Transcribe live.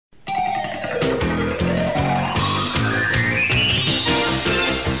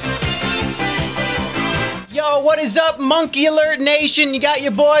is up, Monkey Alert Nation? You got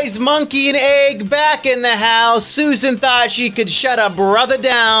your boys Monkey and Egg back in the house. Susan thought she could shut a brother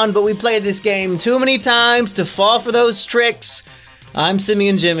down, but we played this game too many times to fall for those tricks. I'm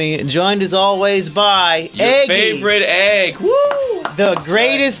Simian Jimmy, joined as always by your Eggy. Favorite Egg. Woo! The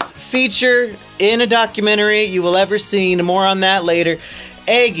greatest feature in a documentary you will ever see. More on that later.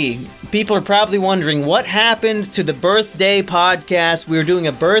 Eggy, people are probably wondering what happened to the birthday podcast. We were doing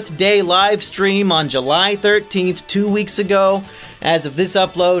a birthday live stream on July 13th, 2 weeks ago. As of this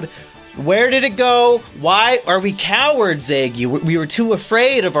upload, where did it go? Why are we cowards, Eggy? We were too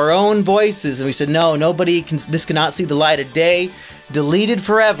afraid of our own voices, and we said, no, nobody can. This cannot see the light of day. Deleted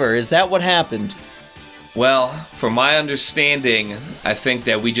forever. Is that what happened? Well, from my understanding, I think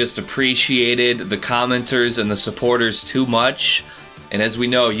that we just appreciated the commenters and the supporters too much. And as we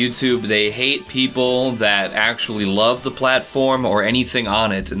know, YouTube, they hate people that actually love the platform or anything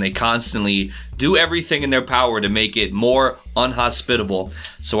on it, and they constantly do everything in their power to make it more unhospitable.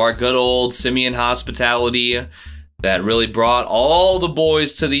 So our good old Simian hospitality that really brought all the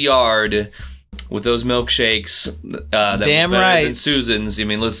boys to the yard with those milkshakes, that damn was better right than Susan's. I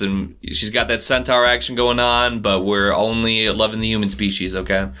mean, listen, she's got that centaur action going on, but we're only loving the human species,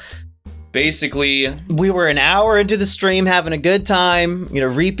 okay? Basically, we were an hour into the stream having a good time, you know,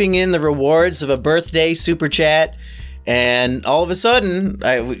 reaping in the rewards of a birthday super chat, and all of a sudden,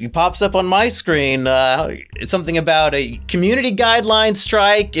 it pops up on my screen. It's something about a community guideline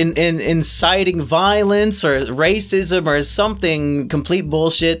strike, inciting violence or racism or something complete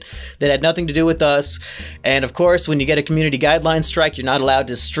bullshit that had nothing to do with us. And of course, when you get a community guideline strike, you're not allowed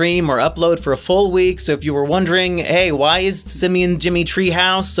to stream or upload for a full week. So if you were wondering, hey, why is Simian Jimmy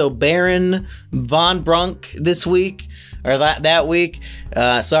Treehouse so barren von Brunk this week or that week?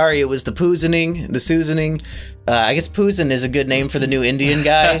 Sorry, it was the Susaning. I guess Poozin is a good name for the new Indian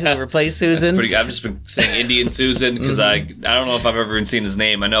guy who replaced Susan. I've just been saying Indian Susan because I don't know if I've ever even seen his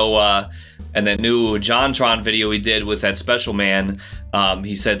name. I know in that new JonTron video he did with that special man,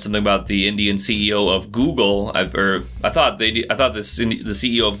 he said something about the Indian CEO of Google. I thought the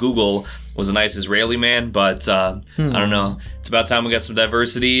CEO of Google was a nice Israeli man, but I don't know. It's about time we got some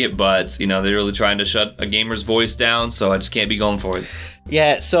diversity, but you know they're really trying to shut a gamer's voice down, so I just can't be going for it.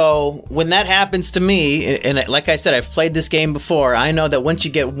 Yeah, so when that happens to me, and like I said, I've played this game before, I know that once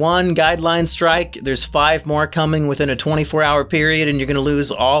you get one guideline strike, there's 5 more coming within a 24-hour period, and you're going to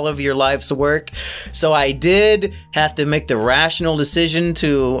lose all of your life's work. So I did have to make the rational decision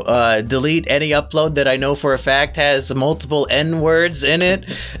to delete any upload that I know for a fact has multiple N-words in it.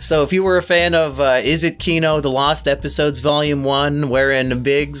 So if you were a fan of Is It Kino, The Lost Episodes Volume 1, wherein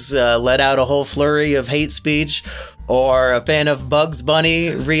Biggs let out a whole flurry of hate speech, or a fan of Bugs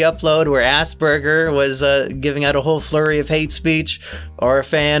Bunny re-upload where Asperger was giving out a whole flurry of hate speech, or a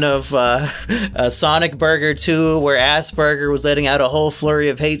fan of Sonic Burger 2 where Asperger was letting out a whole flurry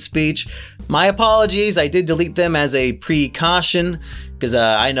of hate speech, my apologies. I did delete them as a precaution because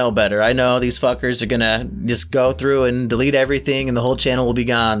I know better. I know these fuckers are gonna just go through and delete everything and the whole channel will be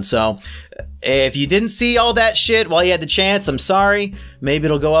gone. So if you didn't see all that shit while you had the chance, I'm sorry. Maybe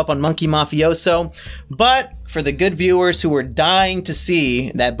it'll go up on Monkey Mafioso. But for the good viewers who were dying to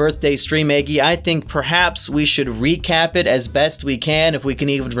see that birthday stream, Eggy, I think perhaps we should recap it as best we can, if we can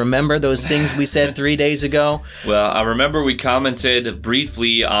even remember those things we said 3 days ago. Well, I remember we commented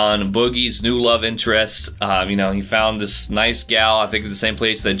briefly on Boogie's new love interest. You know, he found this nice gal, I think at the same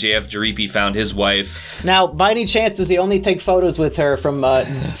place that JF Jaripi found his wife. Now, by any chance, does he only take photos with her from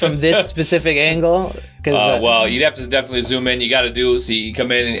this specific angle? Well, you'd have to definitely zoom in. You got to you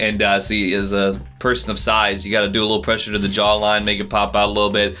come in and see as a person of size, you got to do a little pressure to the jawline, make it pop out a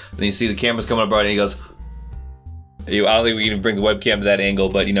little bit. Then you see the camera's coming up right, and he goes. I don't think we can even bring the webcam to that angle,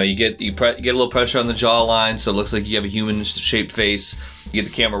 but you know, you get a little pressure on the jawline, so it looks like you have a human-shaped face. You get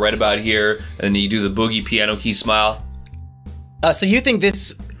the camera right about here, and then you do the Boogie piano key smile. So you think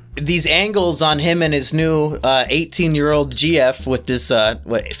these angles on him and his new 18-year-old GF with this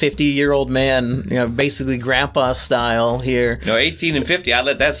 50-year-old man, you know, basically grandpa style here. You know, 18 and 50, I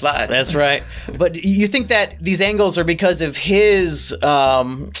let that slide. That's right. But you think that these angles are because of his,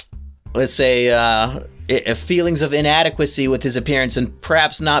 let's say, feelings of inadequacy with his appearance, and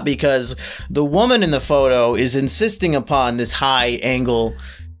perhaps not because the woman in the photo is insisting upon this high angle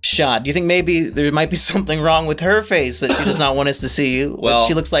shot? Do you think maybe there might be something wrong with her face that she does not want us to see? Well,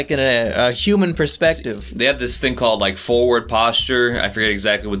 she looks like in a human perspective. They have this thing called like forward posture. I forget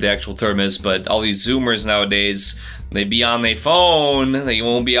exactly what the actual term is, but all these Zoomers nowadays, they be on their phone. They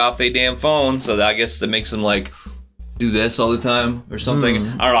won't be off their damn phone, so I guess that makes them like do this all the time or something.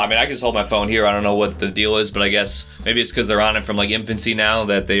 I don't know. I mean, I can just hold my phone here. I don't know what the deal is, but I guess maybe it's because they're on it from like infancy now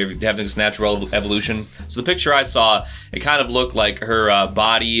that they have this natural evolution. So the picture I saw, it kind of looked like her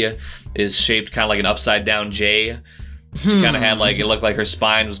body is shaped kind of like an upside down J. She kind of had like, it looked like her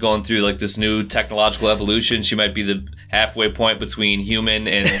spine was going through like this new technological evolution. She might be the halfway point between human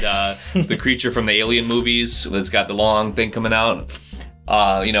and the creature from the Alien movies that's got the long thing coming out.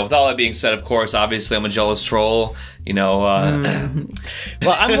 You know, with all that being said, of course, obviously I'm a jealous troll, you know.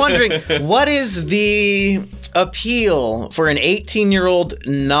 Well, I'm wondering, what is the appeal for an 18-year-old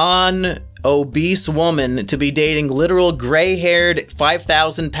non-obese woman to be dating literal gray-haired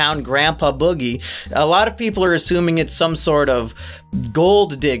 5,000-pound Grandpa Boogie? A lot of people are assuming it's some sort of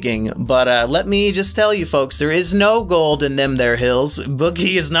gold digging, but let me just tell you folks, there is no gold in them there hills.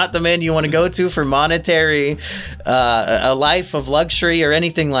 Boogie is not the man you want to go to for monetary, a life of luxury or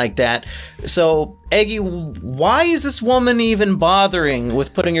anything like that. So, Eggy, why is this woman even bothering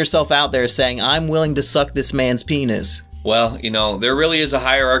with putting herself out there saying, I'm willing to suck this man's penis? Well, you know, there really is a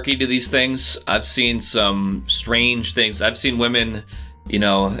hierarchy to these things. I've seen some strange things. I've seen women, you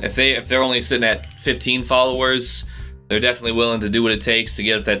know, if they're only sitting at 15 followers, they're definitely willing to do what it takes to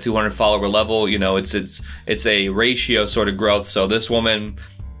get up that 200 follower level. You know, it's a ratio sort of growth. So this woman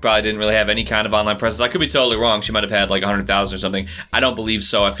probably didn't really have any kind of online presence. I could be totally wrong. She might have had like 100,000 or something. I don't believe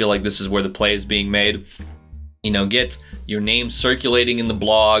so. I feel like this is where the play is being made. You know, get your name circulating in the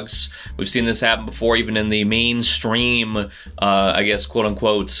blogs. We've seen this happen before, even in the mainstream, I guess, quote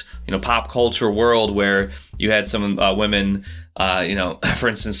unquote, you know, pop culture world, where you had some women, you know, for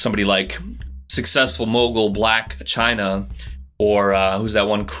instance, somebody like successful mogul Black China, or who's that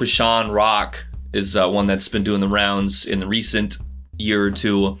one? Krishan Rock is one that's been doing the rounds in the recent year or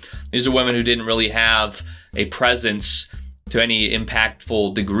two. These are women who didn't really have a presence to any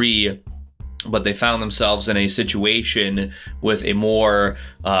impactful degree, but they found themselves in a situation with a more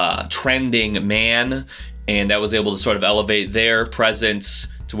trending man, and that was able to sort of elevate their presence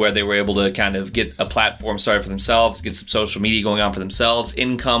to where they were able to kind of get a platform started for themselves, get some social media going on for themselves,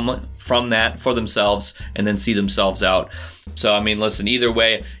 income from that for themselves, and then see themselves out. So, I mean, listen, either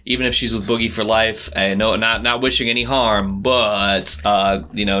way, even if she's with Boogie for life, I know, not wishing any harm, but,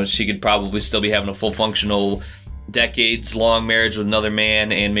 you know, she could probably still be having a full functional decades-long marriage with another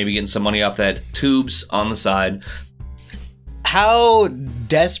man and maybe getting some money off that tubes on the side. How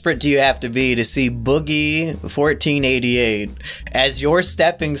desperate do you have to be to see Boogie 1488 as your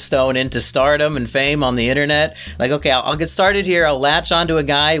stepping stone into stardom and fame on the internet? Like, okay, I'll get started here. I'll latch onto a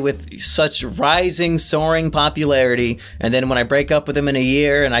guy with such rising, soaring popularity, and then when I break up with him in a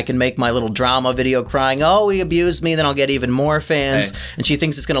year and I can make my little drama video crying, oh, he abused me, then I'll get even more fans. Hey. And she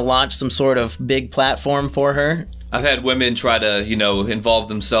thinks it's going to launch some sort of big platform for her. I've had women try to, you know, involve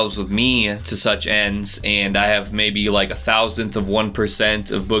themselves with me to such ends, and I have maybe like 1,000th of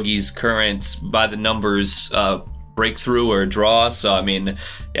 1% of Boogie's current, by the numbers, breakthrough or draw. So, I mean,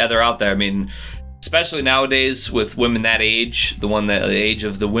 yeah, they're out there. I mean, especially nowadays with women that age, the age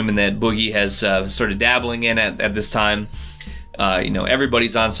of the women that Boogie has started dabbling in at this time. You know,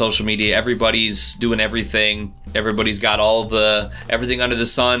 everybody's on social media, everybody's doing everything, everybody's got everything under the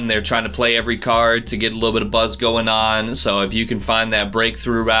sun. They're trying to play every card to get a little bit of buzz going on. So if you can find that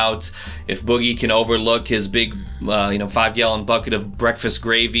breakthrough route, if Boogie can overlook his big, you know, 5-gallon bucket of breakfast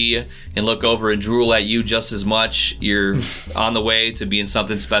gravy and look over and drool at you just as much, you're on the way to being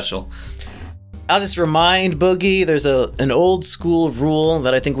something special. I'll just remind Boogie, there's an old school rule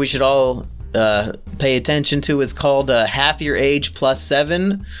that I think we should all pay attention to. Is called half your age plus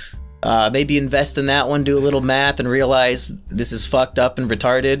 7. Maybe invest in that one, do a little math, and realize this is fucked up and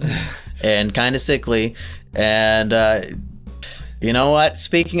retarded and kind of sickly. And you know what?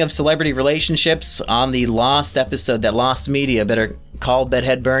 Speaking of celebrity relationships, on the Lost episode, that Lost Media, better call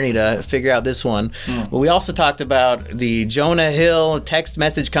Bedhead Bernie to figure out this one. But we also talked about the Jonah Hill text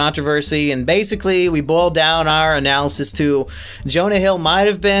message controversy, and basically we boiled down our analysis to Jonah Hill might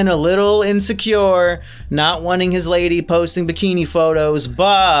have been a little insecure, not wanting his lady posting bikini photos,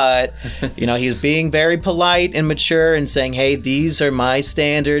 but you know, he's being very polite and mature and saying, hey, these are my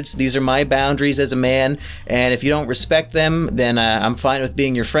standards, these are my boundaries as a man, and if you don't respect them, then I'm fine with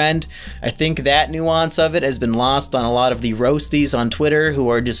being your friend. I think that nuance of it has been lost on a lot of the roasties on Twitter, who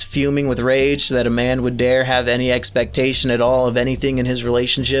are just fuming with rage that a man would dare have any expectation at all of anything in his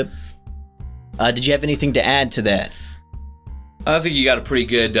relationship. Did you have anything to add to that? I think you got a pretty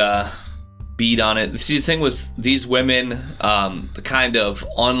good beat on it. See, the thing with these women, the kind of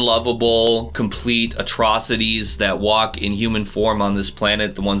unlovable, complete atrocities that walk in human form on this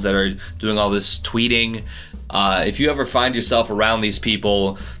planet, the ones that are doing all this tweeting, if you ever find yourself around these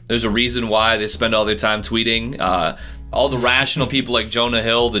people, there's a reason why they spend all their time tweeting. All the rational people like Jonah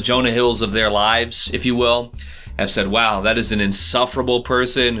Hill, the Jonah Hills of their lives, if you will, have said, wow, that is an insufferable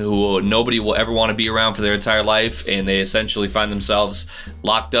person who nobody will ever want to be around for their entire life, and they essentially find themselves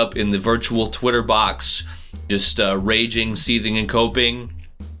locked up in the virtual Twitter box, just raging, seething, and coping,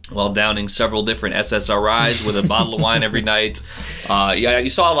 while downing several different SSRIs with a bottle of wine every night. Yeah, you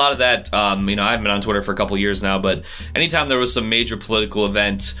saw a lot of that. You know, I haven't been on Twitter for a couple years now, but anytime there was some major political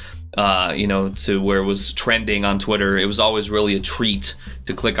event, you know, to where it was trending on Twitter, it was always really a treat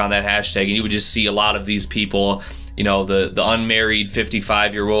to click on that hashtag, and you would just see a lot of these people, you know, the unmarried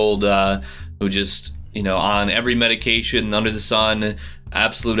 55-year-old who just, you know, on every medication under the sun,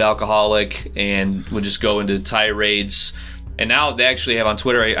 absolute alcoholic, and would just go into tirades. And now they actually have on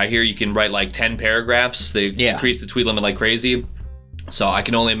Twitter, I hear you can write like 10 paragraphs. They increased the tweet limit like crazy. So I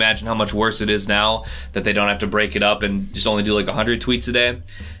can only imagine how much worse it is now that they don't have to break it up and just only do like 100 tweets a day.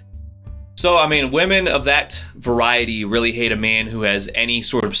 So, I mean, women of that variety really hate a man who has any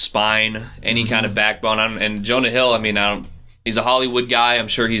sort of spine, any kind of backbone. And Jonah Hill, I mean, he's a Hollywood guy. I'm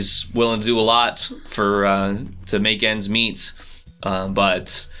sure he's willing to do a lot for to make ends meet.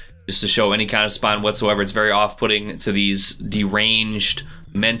 But just to show any kind of spine whatsoever, it's very off-putting to these deranged,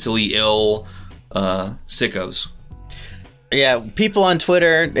 mentally ill sickos. Yeah, people on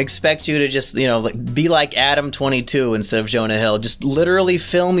Twitter expect you to just, you know, be like Adam22 instead of Jonah Hill. Just literally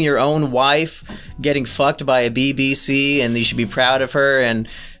film your own wife getting fucked by a BBC, and you should be proud of her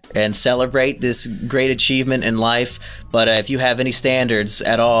and celebrate this great achievement in life. But if you have any standards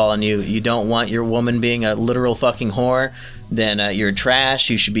at all and you don't want your woman being a literal fucking whore, then you're trash.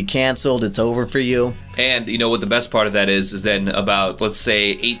 You should be canceled. It's over for you. And you know what the best part of that is then about, let's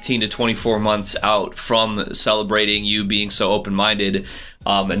say, 18 to 24 months out from celebrating you being so open-minded,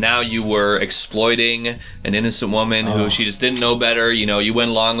 and now you were exploiting an innocent woman who she just didn't know better. You know, you went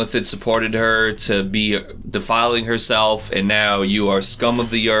along with it, supported her to be defiling herself, and now you are scum of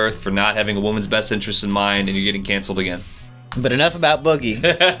the earth for not having a woman's best interest in mind, and you're getting canceled again. But enough about Boogie.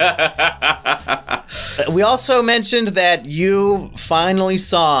 We also mentioned that you finally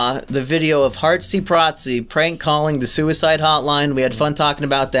saw the video of Hartsy Protsy prank calling the suicide hotline. We had fun talking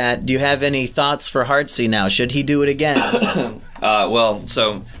about that. Do you have any thoughts for Hartsy now? Should he do it again? Well,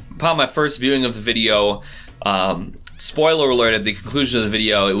 so upon my first viewing of the video, spoiler alert, at the conclusion of the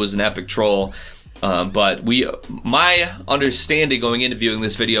video, it was an epic troll. But my understanding going into viewing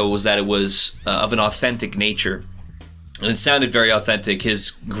this video was that it was of an authentic nature. And it sounded very authentic.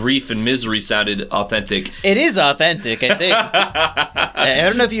 His grief and misery sounded authentic. It is authentic, I think. I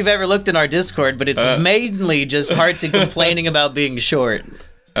don't know if you've ever looked in our Discord, but it's mainly just Hartsy complaining about being short.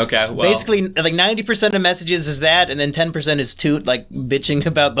 Okay, well. Basically, like 90% of messages is that, and then 10% is Toot, like, bitching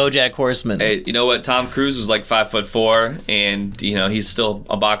about BoJack Horseman. Hey, you know what? Tom Cruise was like 5'4", and, you know, he's still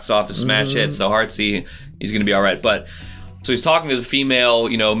a box office smash hit, so Hartsy, he's gonna be alright. But so he's talking to the female,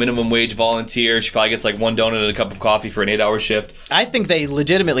 you know, minimum wage volunteer. She probably gets like one donut and a cup of coffee for an 8-hour shift. I think they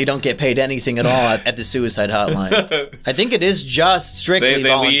legitimately don't get paid anything at all at the suicide hotline. I think it is just strictly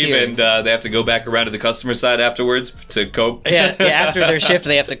volunteer. They leave and they have to go back around to the customer side afterwards to cope. Yeah, after their shift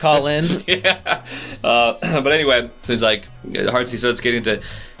they have to call in. Yeah. But anyway, so he's like, Hartsy starts getting into,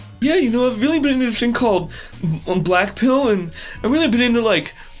 yeah, you know, I've really been into this thing called Black Pill, and I've really been into,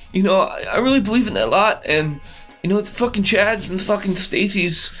 like, you know, I really believe in that a lot, and you know, the fucking Chads and the fucking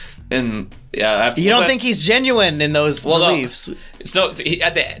Stacys, and yeah. You don't think he's genuine in those beliefs? No. It's no.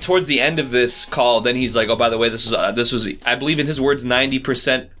 Towards the end of this call, then he's like, "Oh, by the way, this was, I believe in his words,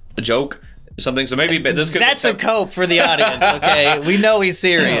 90% a joke." Something, so maybe this could. That's a cope for the audience, okay? We know he's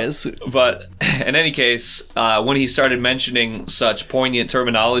serious. But in any case, when he started mentioning such poignant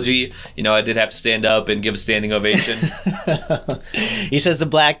terminology, you know, I did have to stand up and give a standing ovation. He says the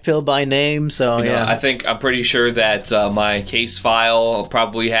black pill by name, so you know, yeah. I'm pretty sure that my case file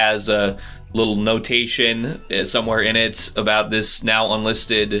probably has a little notation somewhere in it about this now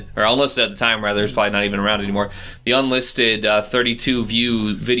unlisted, or unlisted at the time rather, it's probably not even around anymore, the unlisted 32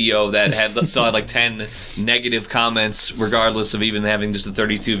 view video that still had like 10 negative comments regardless of even having just the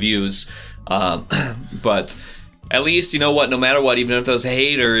 32 views. But at least, you know what, no matter what, even if those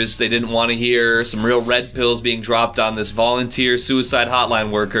haters, they didn't want to hear some real red pills being dropped on this volunteer suicide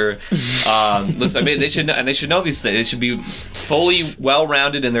hotline worker. Listen, I mean, they should know these things. They should be fully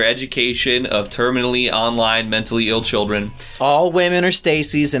well-rounded in their education of terminally online mentally ill children. All women are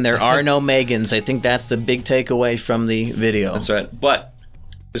Stacys and there are no Megans. I think that's the big takeaway from the video. That's right. But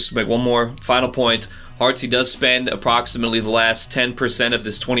just to make one more final point. Hartsy does spend approximately the last 10% of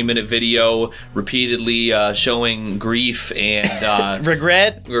this 20-minute video repeatedly showing grief and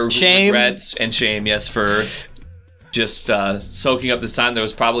regret, shame, regrets and shame. Yes, for just soaking up this time. There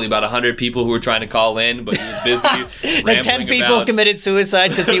was probably about 100 people who were trying to call in, but he was busy. Like 10 people committed suicide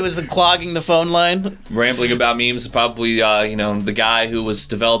because he was clogging the phone line. Rambling about memes. Probably, you know, the guy who was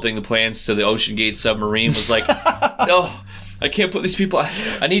developing the plans to the Ocean Gate submarine was like, no. I can't put these people.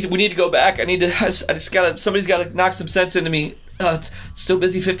 We need to go back. I just gotta. Somebody's gotta knock some sense into me. It's still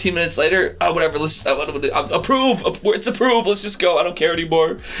busy. 15 minutes later. Whatever. Let's approve. It's approved. Let's just go. I don't care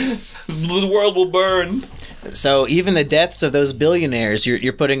anymore. The world will burn. So even the deaths of those billionaires,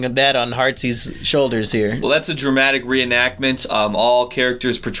 you're putting that on Hartsy's shoulders here. Well, that's a dramatic reenactment. All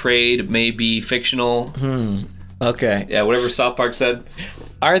characters portrayed may be fictional. Okay. Yeah. Whatever South Park said.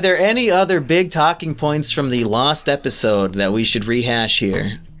 Are there any other big talking points from the lost episode that we should rehash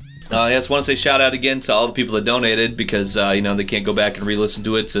here? I just want to say shout out again to all the people that donated because, you know, they can't go back and re-listen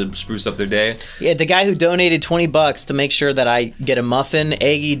to it to spruce up their day. Yeah, the guy who donated $20 to make sure that I get a muffin,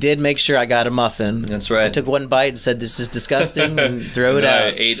 Eggy did make sure I got a muffin. That's right. I took one bite and said, this is disgusting, and threw it out.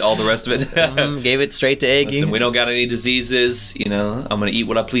 I ate all the rest of it. Gave it straight to Eggy. Listen, we don't got any diseases, you know, I'm going to eat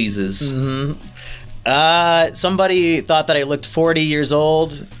what I pleases. Somebody thought that I looked 40 years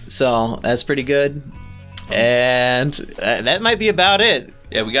old, so that's pretty good. And that might be about it.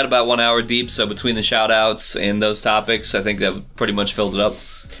 Yeah, we got about 1 hour deep, so between the shout-outs and those topics, I think that pretty much filled it up.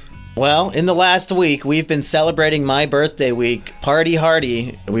 Well, in the last week, we've been celebrating my birthday week. Party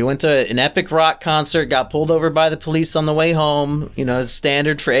hardy. We went to an epic rock concert, got pulled over by the police on the way home. You know,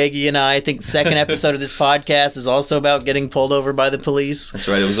 standard for Eggy and I. I think the second episode of this podcast is also about getting pulled over by the police. That's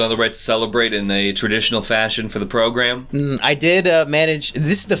right. It was on the right to celebrate in a traditional fashion for the program. I did manage.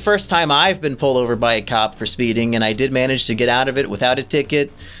 This is the first time I've been pulled over by a cop for speeding, and I did manage to get out of it without a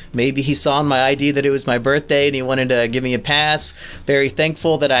ticket. Maybe he saw on my ID that it was my birthday and he wanted to give me a pass. Very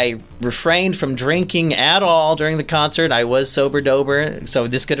thankful that I refrained from drinking at all during the concert. I was sober-dober, so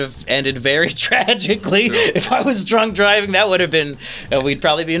this could have ended very tragically. True. If I was drunk driving, that would have been... we'd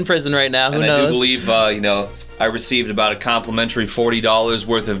probably be in prison right now. Who knows? I do believe, you know, I received about a complimentary $40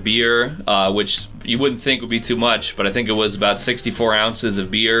 worth of beer, which you wouldn't think would be too much, but I think it was about 64 ounces of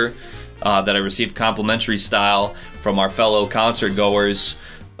beer that I received complimentary style from our fellow concert goers.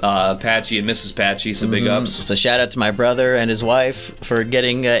 Patchy and Mrs. Patchy, so big ups. So shout out to my brother and his wife for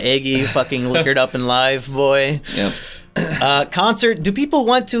getting Eggy fucking liquored up and live, boy. Yep. Concert, do people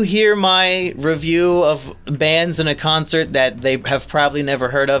want to hear my review of bands in a concert that they have probably never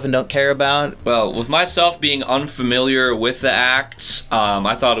heard of and don't care about? Well, with myself being unfamiliar with the act,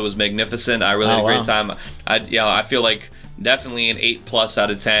 I thought it was magnificent. I really had a great time. I feel like definitely an 8+ out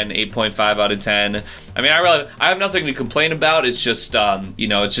of 10, 8.5 out of 10. I mean, I have nothing to complain about. It's just, you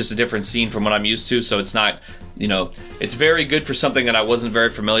know, it's just a different scene from what I'm used to. So it's not, you know, it's very good for something that I wasn't very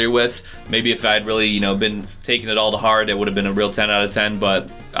familiar with. Maybe if I'd really, you know, been taking it all to heart, it would have been a real 10 out of 10.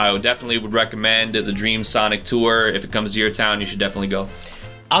 But I definitely would recommend the Dream Sonic Tour. If it comes to your town, you should definitely go.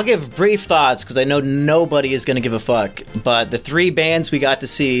 I'll give brief thoughts because I know nobody is going to give a fuck. But the three bands we got to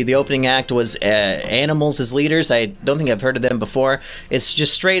see, the opening act was Animals as Leaders. I don't think I've heard of them before. It's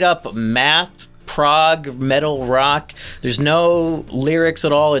just straight up math, prog, metal rock. There's no lyrics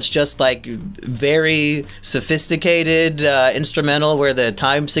at all. It's just like very sophisticated instrumental where the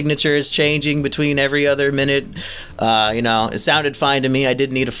time signature is changing between every other minute. You know, it sounded fine to me. I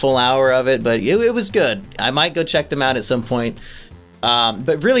didn't need a full hour of it, but it was good. I might go check them out at some point.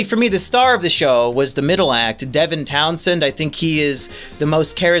 But really, for me, the star of the show was the middle act, Devin Townsend. I think he is the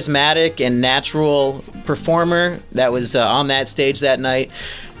most charismatic and natural performer that was on that stage that night.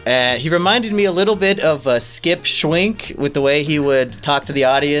 He reminded me a little bit of Skip Schwink with the way he would talk to the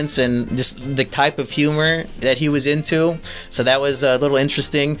audience and just the type of humor that he was into. So that was a little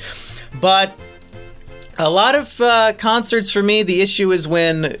interesting. But a lot of concerts for me, the issue is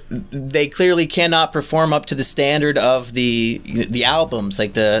when they clearly cannot perform up to the standard of the albums,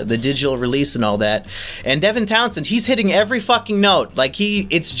 like the digital release and all that. And Devin Townsend, he's hitting every fucking note. Like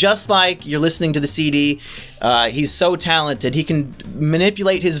it's just like you're listening to the CD. He's so talented. He can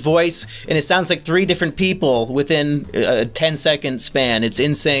manipulate his voice, and it sounds like three different people within a 10-second span. It's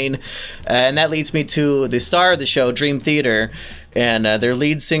insane. And that leads me to the star of the show, Dream Theater, and their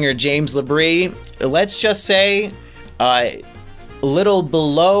lead singer, James Labrie. Let's just say a little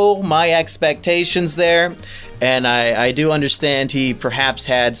below my expectations there. And I do understand he perhaps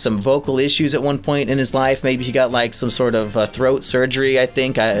had some vocal issues at one point in his life. Maybe he got like some sort of throat surgery, I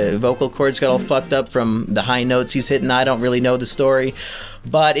think. Vocal cords got all fucked up from the high notes he's hitting. I don't really know the story.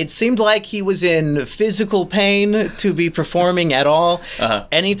 But it seemed like he was in physical pain to be performing at all.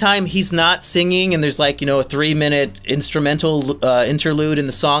 Anytime he's not singing and there's like, you know, a 3-minute instrumental interlude in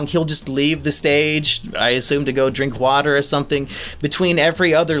the song, he'll just leave the stage, I assume to go drink water or something. Between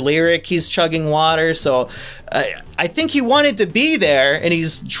every other lyric, he's chugging water. So I think he wanted to be there and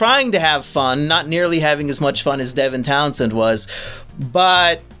he's trying to have fun, not nearly having as much fun as Devin Townsend was.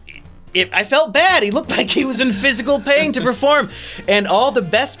 But I felt bad. He looked like he was in physical pain to perform. And all the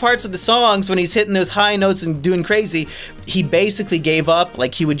best parts of the songs, when he's hitting those high notes and doing crazy, he basically gave up.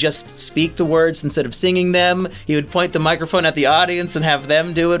 Like, he would just speak the words instead of singing them. He would point the microphone at the audience and have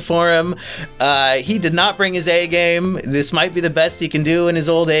them do it for him. He did not bring his A game. This might be the best he can do in his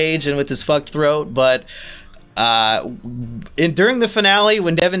old age and with his fucked throat, but during the finale,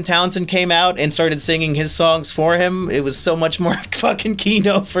 when Devin Townsend came out and started singing his songs for him, it was so much more fucking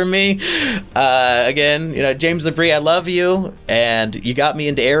keynote for me. Again, you know, James Labrie, I love you, and you got me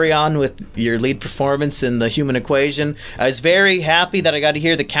into Arion with your lead performance in The Human Equation. I was very happy that I got to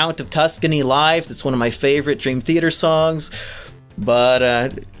hear The Count of Tuscany live. That's one of my favorite Dream Theater songs.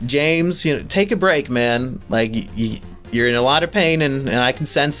 But James, you know, take a break, man. Like, you're in a lot of pain, and I can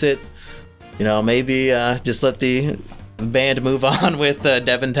sense it. You know, maybe just let the band move on with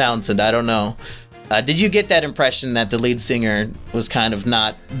Devin Townsend. I don't know. Did you get that impression that the lead singer was kind of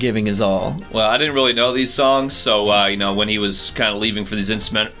not giving his all? Well, I didn't really know these songs, so, you know, when he was kind of leaving for these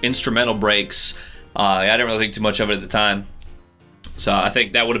instrumental breaks, I didn't really think too much of it at the time. So I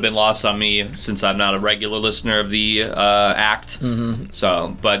think that would have been lost on me since I'm not a regular listener of the act.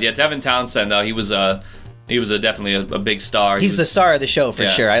 So, but yeah, Devin Townsend, though, he was definitely a big star. He's the star of the show for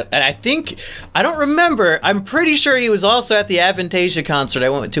sure. And I think, I don't remember, I'm pretty sure he was also at the Avantasia concert I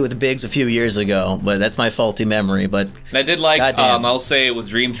went to with the Bigs a few years ago, but that's my faulty memory. But and I did like, I'll say with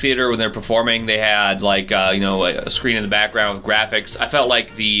Dream Theater, when they're performing, they had like, you know, a screen in the background with graphics. I felt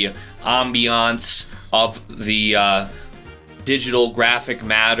like the ambiance of the digital graphic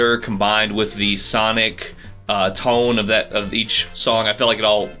matter combined with the sonic tone of each song, I felt like it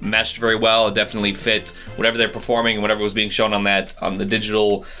all meshed very well. It definitely fit whatever they're performing and whatever was being shown on the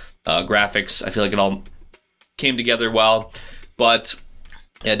digital graphics. I feel like it all came together well. But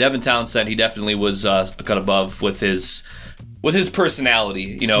yeah, Devin Townsend, he definitely was a cut above with his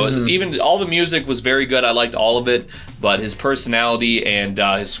personality. You know, even all the music was very good. I liked all of it, but his personality and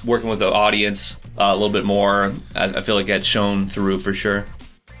his working with the audience a little bit more, I feel like that shone through for sure.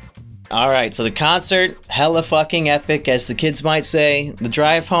 All right, so the concert, hella fucking epic, as the kids might say. The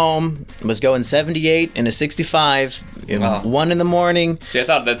drive home was going 78 and a 65, 1 in the morning. See, I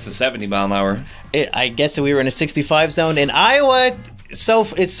thought that's a 70 mile an hour. I guess we were in a 65 zone. In Iowa, it's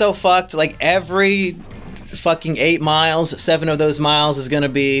so fucked. Like, every fucking 8 miles, 7 of those miles is going to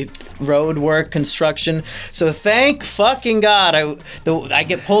be road work, construction. So thank fucking God I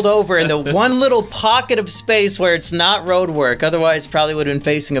get pulled over in the one little pocket of space where it's not road work. Otherwise, probably would have been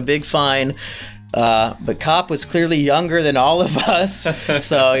facing a big fine. But Cop was clearly younger than all of us.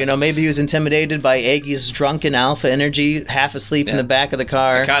 So, you know, maybe he was intimidated by Eggy's drunken alpha energy, half asleep in the back of the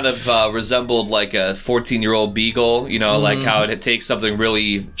car. It kind of resembled like a 14-year-old beagle, you know, like how it takes something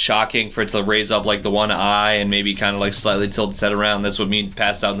really shocking for it to raise up like the one eye and maybe kind of like slightly tilt its head around. That's what me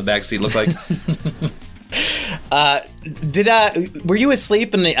passed out in the backseat looked like. Were you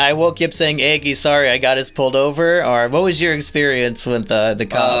asleep and I woke you up saying, Eggy, sorry, I got us pulled over? Or what was your experience with the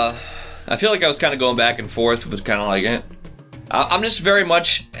cop? I feel like I was kind of going back and forth, but kind of like, I'm just very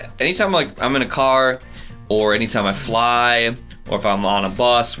much, anytime like I'm in a car, or anytime I fly, or if I'm on a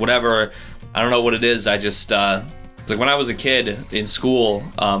bus, whatever, I don't know what it is, I just, it's like when I was a kid in school,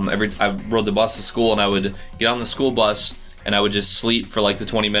 I rode the bus to school, and I would get on the school bus, and I would just sleep for like the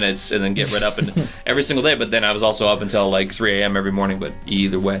 20 minutes, and then get right up, and every single day, but then I was also up until like 3 a.m. every morning, but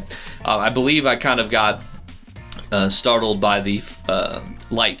either way. I believe I kind of got startled by the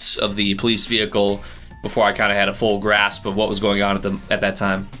lights of the police vehicle before I kind of had a full grasp of what was going on at that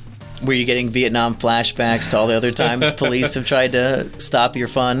time. Were you getting Vietnam flashbacks to all the other times police have tried to stop your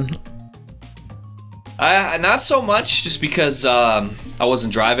fun? Not so much, just because I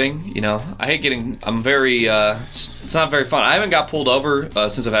wasn't driving, you know. I hate getting, it's not very fun. I haven't got pulled over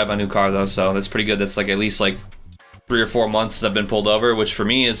since I've had my new car, though, so that's pretty good. That's like at least like 3 or 4 months since I've been pulled over, which for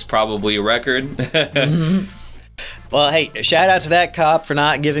me is probably a record. Well, hey, shout out to that cop for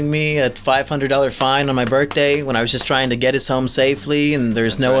not giving me a $500 fine on my birthday when I was just trying to get us home safely and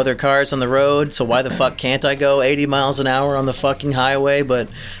there's no other cars on the road, so why the fuck can't I go 80 miles an hour on the fucking highway? But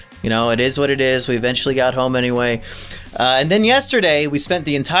You know, it is what it is. We eventually got home anyway. And then yesterday, we spent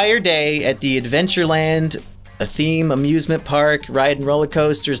the entire day at the Adventureland, a theme amusement park, riding roller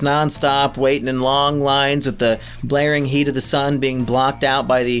coasters nonstop, waiting in long lines with the blaring heat of the sun being blocked out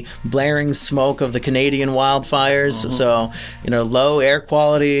by the blaring smoke of the Canadian wildfires. So, you know, low air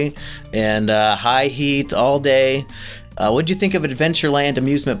quality and high heat all day. What'd you think of Adventureland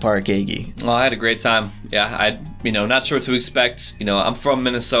amusement park, Eggy? Well, I had a great time. Yeah, not sure what to expect. You know, I'm from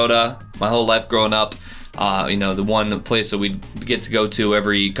Minnesota. My whole life growing up, you know, the one place that we'd get to go to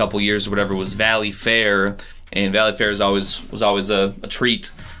every couple years or whatever was Valley Fair. And Valley Fair was always a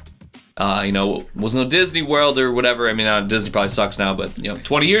treat. You know, was no Disney World or whatever. I mean, Disney probably sucks now, but, you know,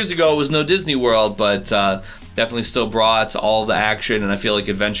 20 years ago it was no Disney World, but definitely still brought all the action. And I feel like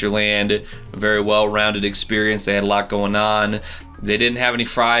Adventureland, a very well-rounded experience. They had a lot going on. They didn't have any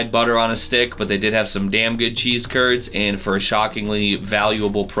fried butter on a stick, but they did have some damn good cheese curds, and for a shockingly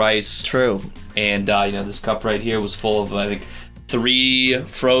valuable price. True. And, you know, this cup right here was full of, I think, 3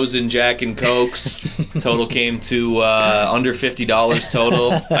 frozen Jack and Cokes. Total came to under $50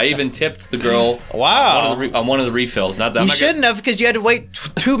 total. I even tipped the girl. Wow. On one of the refills. Not that you shouldn't have, because you had to wait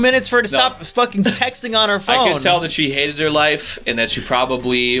 2 minutes for her to stop fucking texting on her phone. I could tell that she hated her life and that she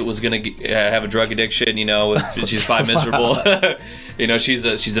probably was gonna have a drug addiction. You know, she's probably miserable. You know, she's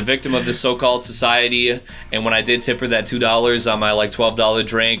a victim of this so-called society. And when I did tip her that $2 on my like $12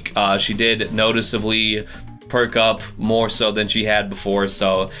 drink, she did noticeably perk up more so than she had before.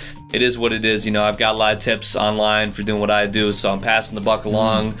 So it is what it is. You know, I've got a lot of tips online for doing what I do, so I'm passing the buck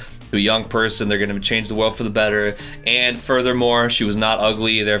along to a young person. They're going to change the world for the better. And furthermore, she was not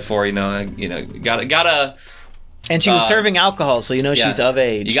ugly, therefore, you know, gotta. And she was serving alcohol, so you know she's of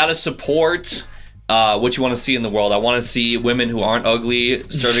age. You gotta support what you want to see in the world. I want to see women who aren't ugly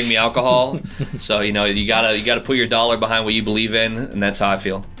serving me alcohol. So, you know, you gotta put your dollar behind what you believe in, and that's how I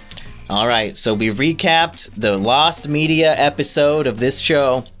feel. All right, so we recapped the Lost Media episode of this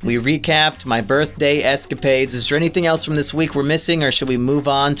show. We recapped my birthday escapades. Is there anything else from this week we're missing, or should we move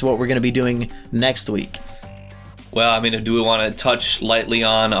on to what we're going to be doing next week? Well, I mean, do we want to touch lightly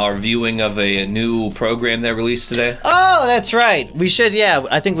on our viewing of a new program that released today? Oh, that's right. We should, yeah.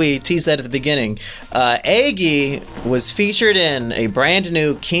 I think we teased that at the beginning. Eggy was featured in a brand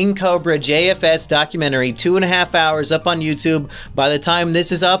new KingCobraJFS documentary, 2.5 hours up on YouTube. By the time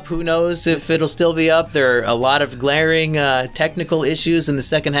this is up, who knows if it'll still be up. There are a lot of glaring technical issues in the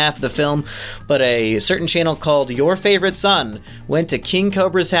second half of the film, but a certain channel called Your Favorite Son went to King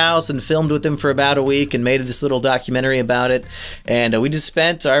Cobra's house and filmed with him for about a week and made this little documentary about it, and we just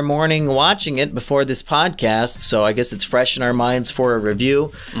spent our morning watching it before this podcast, so I guess it's fresh in our minds for a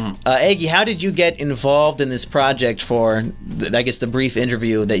review. Eggy, how did you get involved in this project for, I guess, the brief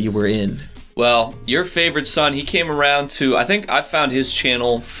interview that you were in? Well, Your Favorite Son, he came around to, I think I found his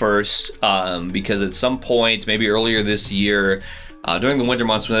channel first, because at some point, maybe earlier this year, during the winter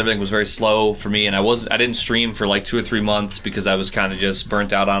months when everything was very slow for me, and I didn't stream for like 2 or 3 months because I was kind of just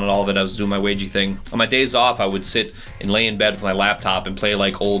burnt out on all of it. I was doing my wagey thing. On my days off, I would sit and lay in bed with my laptop and play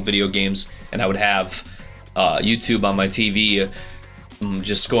like old video games, and I would have YouTube on my TV,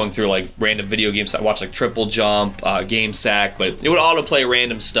 just going through like random video games. I watched like Triple Jump, Game Sack, but it would autoplay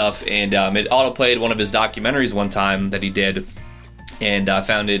random stuff, and it autoplayed one of his documentaries one time that he did, and I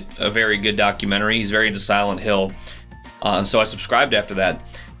found it a very good documentary. He's very into Silent Hill. So I subscribed after that.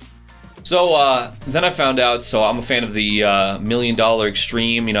 So then I found out, so I'm a fan of the $1 Million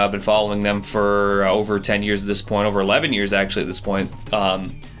Extreme. You know, I've been following them for over 10 years at this point, over 11 years actually at this point.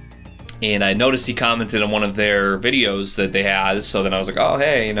 And I noticed he commented on one of their videos that they had, so then I was like, oh,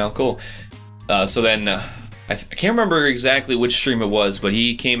 hey, you know, cool. So then I can't remember exactly which stream it was, but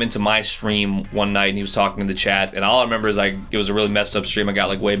he came into my stream one night and he was talking in the chat, and all I remember is like it was a really messed up stream. I got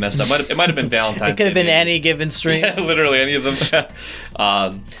like way messed up. It might have been Valentine's. It could have been any given stream. Yeah, literally any of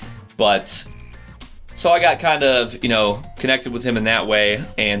them. But so I got kind of, you know, connected with him in that way,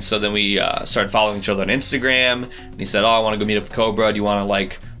 and so then we started following each other on Instagram. And he said, "Oh, I want to go meet up with Cobra. Do you want to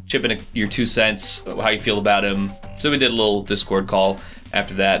like chip in your 2 cents? How you feel about him?" So we did a little Discord call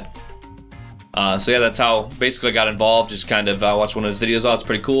after that. So yeah, that's how basically I got involved. Just kind of watched one of his videos. Oh, it's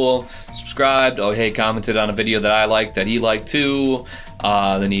pretty cool. Subscribed. Oh, hey, commented on a video that I liked that he liked too.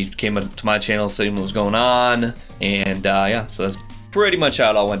 Then he came up to my channel, saying what was going on, and yeah, so that's pretty much how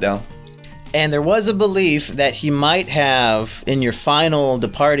it all went down. And there was a belief that he might have, in your final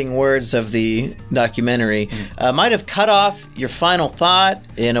departing words of the documentary, might have cut off your final thought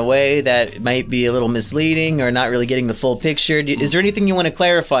in a way that might be a little misleading or not really getting the full picture. Is there anything you want to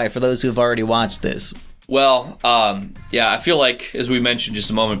clarify for those who've already watched this? Well, yeah, I feel like, as we mentioned just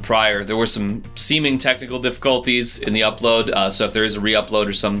a moment prior, there were some seeming technical difficulties in the upload, so if there is a re-upload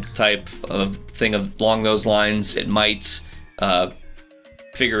or some type of thing along those lines, it might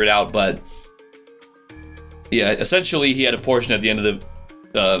figure it out, but yeah, essentially he had a portion at the end of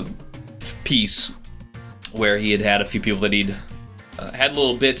the piece where he had a few people that he'd had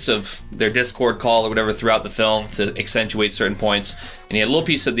little bits of their Discord call or whatever throughout the film to accentuate certain points, and he had a little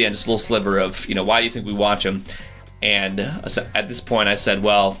piece at the end, just a little sliver of, you know, why do you think we watch him? And at this point I said,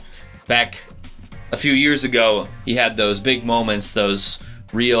 well, back a few years ago he had those big moments, those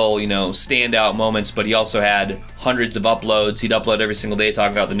real, you know, standout moments, but he also had hundreds of uploads. He'd upload every single day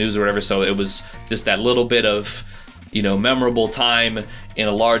talking about the news or whatever, so it was just that little bit of, you know, memorable time in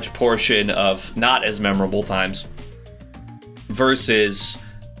a large portion of not as memorable times. Versus,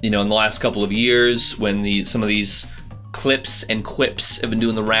 you know, in the last couple of years when some of these clips and quips have been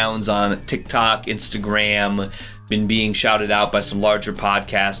doing the rounds on TikTok, Instagram, been being shouted out by some larger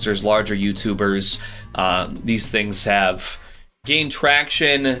podcasters, larger YouTubers. These things have gained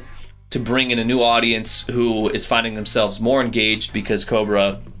traction to bring in a new audience who is finding themselves more engaged because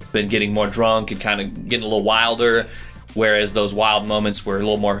Cobra has been getting more drunk and kind of getting a little wilder, whereas those wild moments were a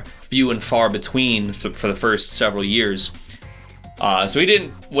little more few and far between for the first several years. So he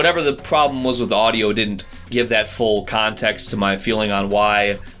didn't, whatever the problem was with the audio, didn't give that full context to my feeling on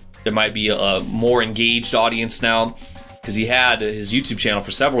why there might be a more engaged audience now, because he had his YouTube channel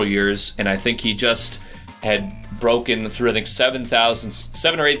for several years, and I think he just had broken through, I think 7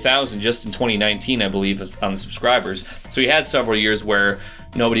 or 8,000 just in 2019, I believe, on the subscribers. So he had several years where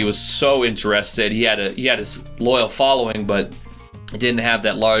nobody was so interested. He had his loyal following, but it didn't have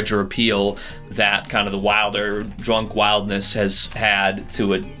that larger appeal that kind of the wilder, drunk wildness has had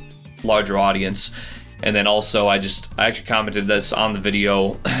to a larger audience. And then also, I actually commented this on the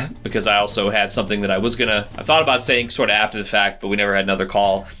video because I also had something that I thought about saying sort of after the fact, but we never had another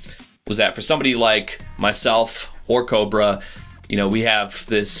call, was that for somebody like myself or Cobra, you know, we have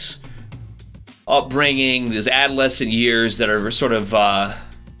this upbringing, these adolescent years that are sort of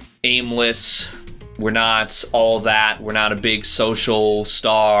aimless. We're not all that. We're not a big social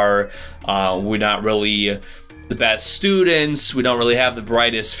star. We're not really the best students. We don't really have the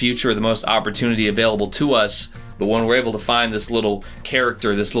brightest future, the most opportunity available to us. But when we're able to find this little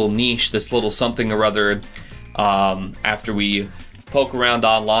character, this little niche, this little something or other, after we poke around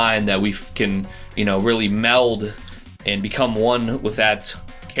online, that we can, you know, really meld and become one with that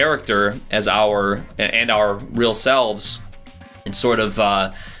character as our real selves, and sort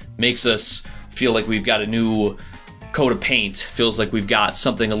of makes us feel like we've got a new coat of paint, feels like we've got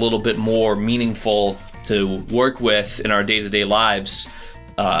something a little bit more meaningful to work with in our day-to-day lives,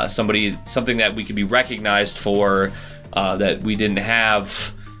 something that we could be recognized for, that we didn't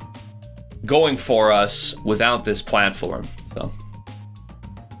have going for us without this platform.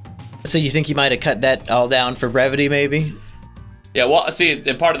 So you think you might have cut that all down for brevity, maybe? Yeah, well, see,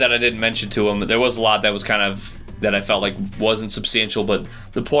 and part of that I didn't mention to him. There was a lot that was kind of, that I felt like wasn't substantial, but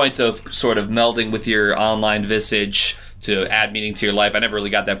the point of sort of melding with your online visage to add meaning to your life, I never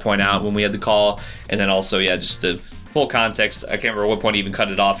really got that point out when we had the call. And then also, yeah, just the full context, I can't remember what point he even cut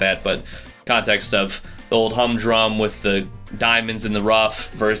it off at, but context of the old humdrum with the diamonds in the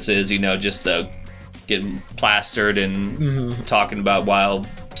rough versus, you know, just the getting plastered and talking about wild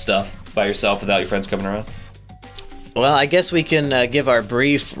stuff by yourself without your friends coming around. Well, I guess we can give our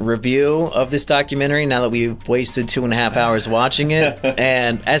brief review of this documentary now that we've wasted 2.5 hours watching it.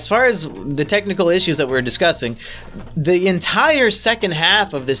 And as far as the technical issues that we're discussing, the entire second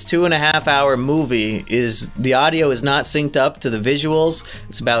half of this 2.5 hour movie the audio is not synced up to the visuals.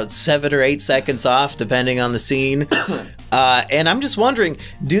 It's about 7 or 8 seconds off, depending on the scene. And I'm just wondering,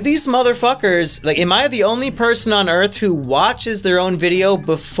 do these motherfuckers, like, am I the only person on earth who watches their own video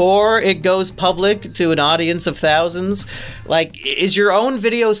before it goes public to an audience of thousands? Like, is your own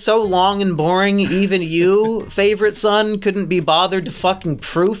video so long and boring, even you, favorite son, couldn't be bothered to fucking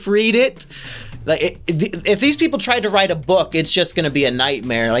proofread it? Like, if these people tried to write a book, it's just gonna be a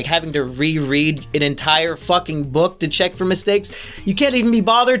nightmare. Like, having to reread an entire fucking book to check for mistakes. You can't even be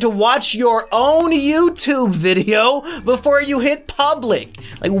bothered to watch your own YouTube video before you hit public.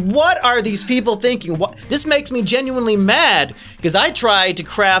 Like, what are these people thinking? This makes me genuinely mad, because I try to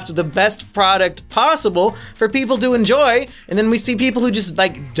craft the best product possible for people to enjoy, and then we see people who just,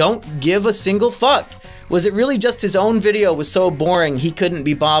 like, don't give a single fuck. Was it really just his own video was so boring he couldn't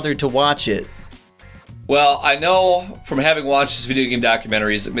be bothered to watch it? Well, I know from having watched his video game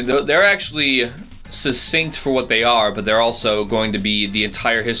documentaries, I mean, they're actually succinct for what they are, but they're also going to be the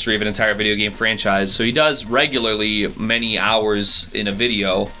entire history of an entire video game franchise. So he does regularly many hours in a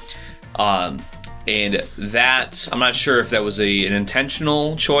video. And that, I'm not sure if that was an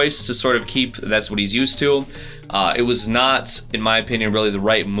intentional choice to sort of keep, that's what he's used to. It was not, in my opinion, really the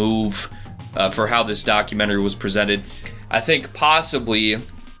right move for how this documentary was presented. I think possibly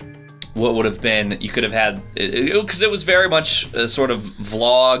what would have been, you could have had, because it was very much a sort of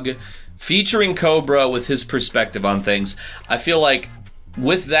vlog featuring Cobra with his perspective on things. I feel like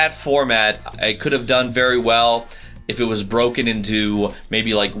with that format, I could have done very well if it was broken into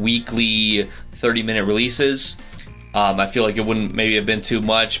maybe like weekly 30-minute releases. I feel like it wouldn't maybe have been too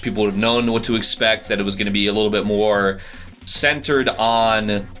much. People would have known what to expect, that it was going to be a little bit more centered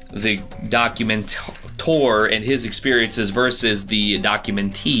on the documentor and his experiences versus the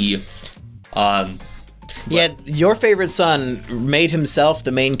documentee. Yeah, your favorite son made himself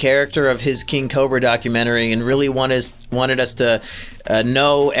the main character of his King Cobra documentary and really wanted us to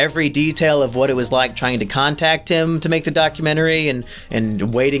know every detail of what it was like trying to contact him to make the documentary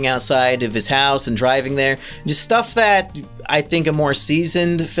and waiting outside of his house and driving there. Just stuff that I think a more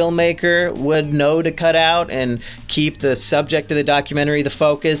seasoned filmmaker would know to cut out and keep the subject of the documentary the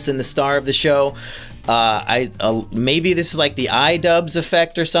focus and the star of the show. Maybe this is like the iDubbbz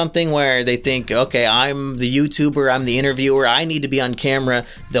effect or something, where they think, okay, I'm the YouTuber, I'm the interviewer, I need to be on camera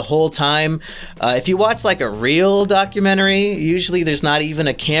the whole time. If you watch like a real documentary, usually there's not even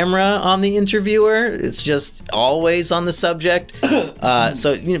a camera on the interviewer, it's just always on the subject.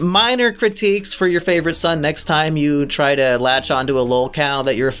 So minor critiques for your favorite son next time you try to latch onto a lolcow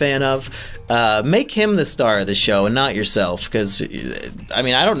that you're a fan of. Make him the star of the show and not yourself, because I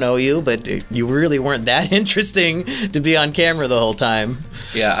mean, I don't know you, but you really weren't that interesting to be on camera the whole time.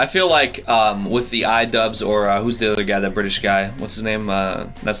 Yeah, I feel like with the iDubbbz, or who's the other guy, that British guy, what's his name?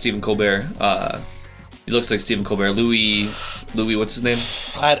 Not Stephen Colbert. He looks like Stephen Colbert. Louis, what's his name?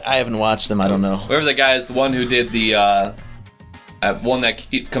 I haven't watched them, I don't know. Whoever the guy is, the one who did the one that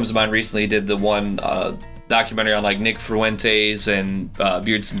comes to mind recently, did the one documentary on like Nick Fuentes and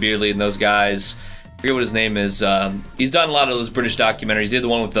Beards and Beardley and those guys. I forget what his name is. He's done a lot of those British documentaries. He did the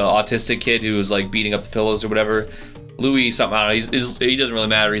one with the autistic kid who was like beating up the pillows or whatever. Louis something, I don't know. He doesn't really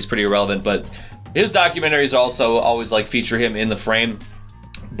matter. He's pretty irrelevant, but his documentaries also always like feature him in the frame.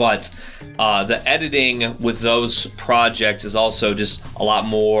 But the editing with those projects is also just a lot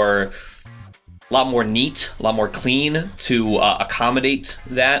more neat, a lot more clean to accommodate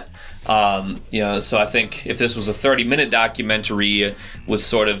that. So I think if this was a 30-minute documentary with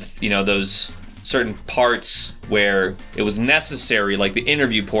sort of, those certain parts where it was necessary, like the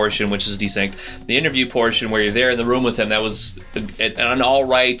interview portion, which is desynced, the interview portion where you're there in the room with him, that was an all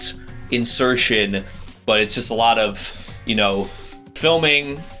right insertion, but it's just a lot of,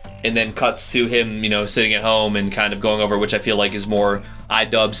 filming and then cuts to him, sitting at home and kind of going over, which I feel like is more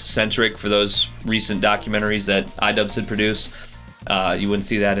iDubbbz centric for those recent documentaries that iDubbbz had produced. You wouldn't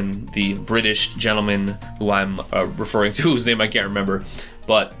see that in the British gentleman who I'm referring to, whose name I can't remember.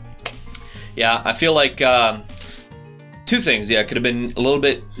 But yeah, I feel like two things. Yeah, it could have been a little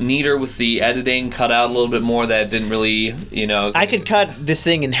bit neater with the editing, cut out a little bit more that didn't really, I could cut this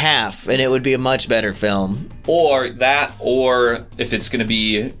thing in half and it would be a much better film. Or that, or if it's going to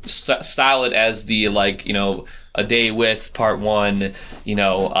be, style it as the, like, A Day With Part 1,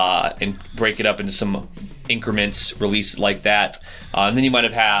 and break it up into some increments, release like that, and then you might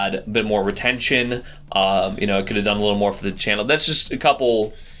have had a bit more retention. It could have done a little more for the channel. That's just a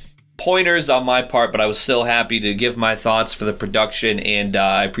couple pointers on my part, but I was still happy to give my thoughts for the production, and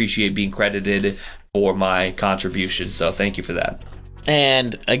I appreciate being credited for my contribution, so thank you for that.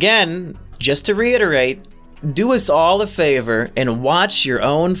 And again, just to reiterate, do us all a favor and watch your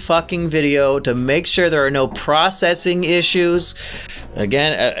own fucking video to make sure there are no processing issues.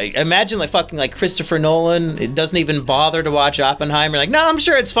 Again, imagine like Christopher Nolan, it doesn't even bother to watch Oppenheimer. Like, no, I'm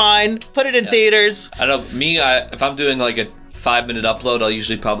sure it's fine. Put it in theaters. I know, if I'm doing like a 5-minute upload, I'll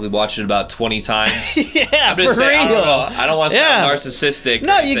usually probably watch it about 20 times. Yeah, for real. I don't want to sound narcissistic.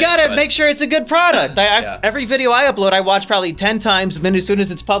 No, you gotta make sure it's a good product. Every video I upload, I watch probably 10 times, and then as soon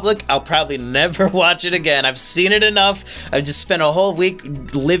as it's public, I'll probably never watch it again. I've seen it enough. I've just spent a whole week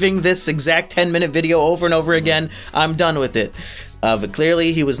living this exact 10-minute video over and over again. I'm done with it. But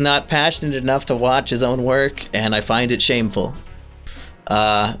clearly, he was not passionate enough to watch his own work, and I find it shameful.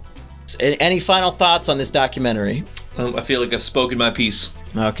 Any final thoughts on this documentary? I feel like I've spoken my piece.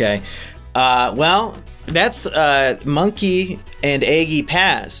 Okay. Well, that's Monkey and Eggy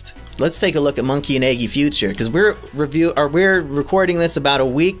past. Let's take a look at Monkey and Eggy future, because we're recording this about a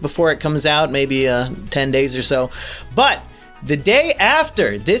week before it comes out, maybe 10 days or so. But the day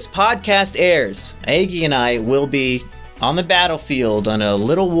after this podcast airs, Eggy and I will be on the battlefield on a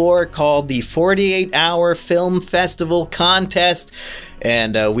little war called the 48-Hour Film Festival Contest.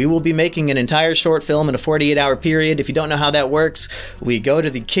 and we will be making an entire short film in a 48-hour period. If you don't know how that works, we go to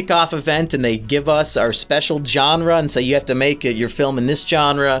the kickoff event and they give us our special genre and say you have to make your film in this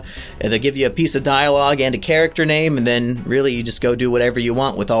genre, and they give you a piece of dialogue and a character name, and then really you just go do whatever you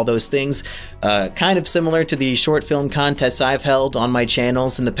want with all those things. Kind of similar to the short film contests I've held on my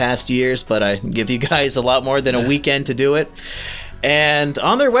channels in the past years, but I give you guys a lot more than a weekend to do it. And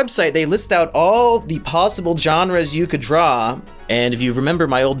on their website, they list out all the possible genres you could draw. And if you remember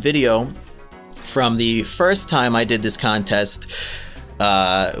my old video from the first time I did this contest,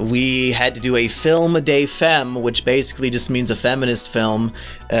 we had to do a film de femme, which basically just means a feminist film,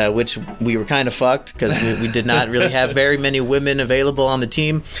 which we were kind of fucked because we did not really have very many women available on the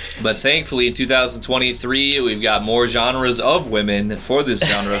team. But thankfully, in 2023, we've got more genres of women for this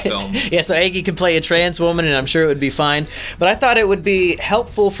genre film. Yeah, so Eggy could play a trans woman, and I'm sure it would be fine. But I thought it would be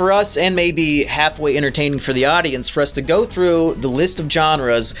helpful for us and maybe halfway entertaining for the audience for us to go through the list of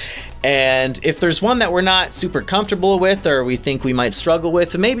genres. And if there's one that we're not super comfortable with or we think we might struggle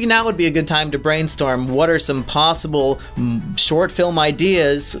with, maybe now would be a good time to brainstorm what are some possible short film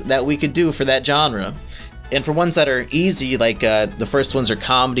ideas that we could do for that genre. And for ones that are easy, like the first ones are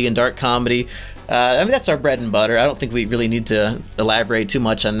comedy and dark comedy, I mean, that's our bread and butter. I don't think we really need to elaborate too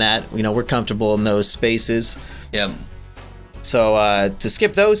much on that. You know, we're comfortable in those spaces. Yeah. So to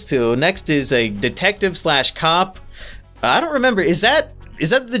skip those two, next is a detective slash cop. I don't remember, is that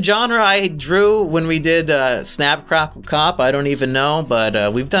the genre I drew when we did Snap Crackle Cop? I don't even know,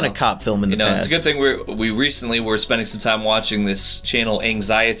 but we've done a cop film in the past. It's a good thing we recently were spending some time watching this channel,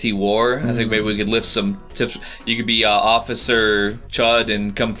 Anxiety War. I think maybe we could lift some tips. You could be Officer Chud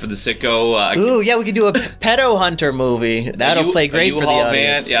and come for the sicko. Ooh, yeah, we could do a pedo hunter movie. That'll play great for the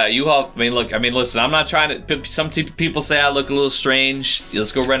audience. Yeah, U-Haul. I mean, listen, I'm not trying to. Some people say I look a little strange.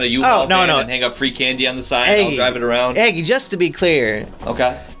 Let's go rent a U-Haul van and hang up free candy on the side. Eggy, I'll drive it around. Eggy, just to be clear.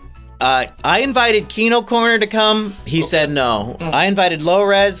 Okay. I invited Kino Corner to come. He said no. I invited Low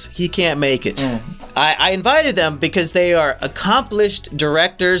Res. He can't make it. I invited them because they are accomplished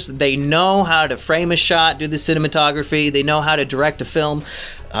directors. They know how to frame a shot, do the cinematography. They know how to direct a film.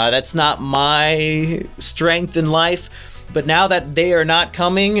 That's not my strength in life. But now that they are not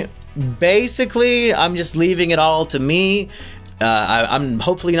coming, basically, I'm just leaving it all to me. I'm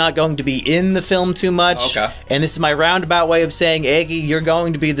hopefully not going to be in the film too much. Okay. And this is my roundabout way of saying, Eggy, you're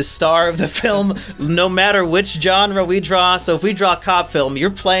going to be the star of the film no matter which genre we draw. So if we draw cop film, you're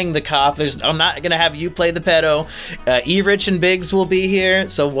playing the cop. I'm not going to have you play the pedo. E-Rich and Biggs will be here,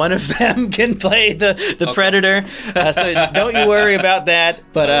 so one of them can play the predator. So don't you worry about that.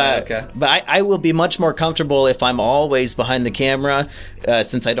 But I will be much more comfortable if I'm always behind the camera,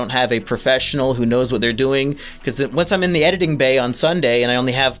 since I don't have a professional who knows what they're doing. Because once I'm in the editing bay on Sunday and I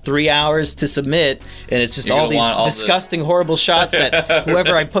only have 3 hours to submit, and it's just all these disgusting, horrible shots that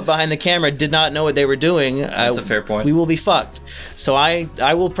whoever I put behind the camera did not know what they were doing. That's a fair point. We will be fucked. So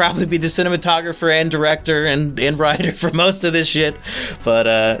I will probably be the cinematographer and director and writer for most of this shit, but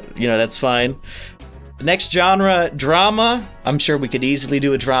you know, that's fine. Next genre, drama. I'm sure we could easily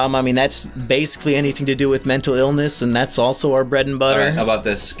do a drama. I mean, that's basically anything to do with mental illness, and that's also our bread and butter. All right, how about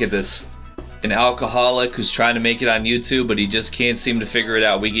this? Get this. An alcoholic who's trying to make it on YouTube, but he just can't seem to figure it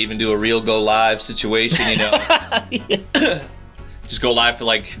out. We can even do a real go live situation, you know. Just go live for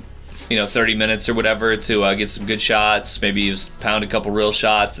like, 30 minutes or whatever to get some good shots. Maybe just pound a couple real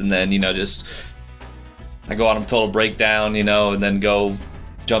shots, and then, just I go on a total breakdown, and then go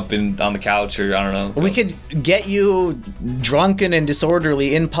jump in on the couch, or I don't know. We could get you drunken and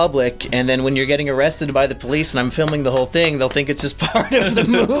disorderly in public, and then when you're getting arrested by the police and I'm filming the whole thing, they'll think it's just part of the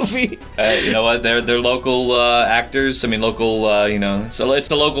movie. You know what? They're local actors. I mean, local. So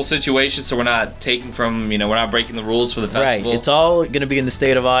it's a local situation, so we're not taking from. We're not breaking the rules for the festival. Right. It's all going to be in the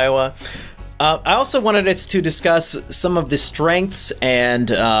state of Iowa. I also wanted us to discuss some of the strengths and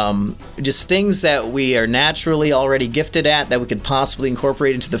just things that we are naturally already gifted at that we could possibly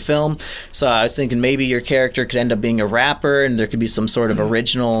incorporate into the film. So I was thinking maybe your character could end up being a rapper and there could be some sort of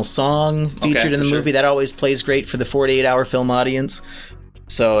original song featured in the movie. That always plays great for the 48-hour film audience.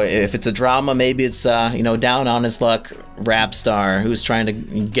 So if it's a drama, maybe it's, down on his luck rap star who's trying to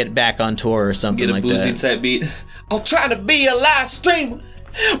get back on tour or something like that. Get a boozy type beat. I'm trying to be a live streamer.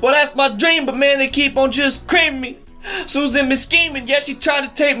 Well, that's my dream, but man, they keep on just creaming me. Susan been scheming, yeah, she trying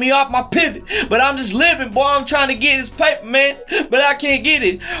to take me off my pivot. But I'm just living, boy, I'm trying to get this paper, man. But I can't get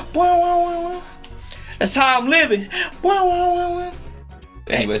it. That's how I'm living.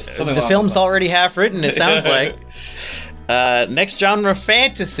 Anyways, the film's already half written, it sounds like. Next genre,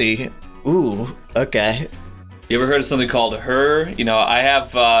 fantasy. Ooh, okay. You ever heard of something called Her? I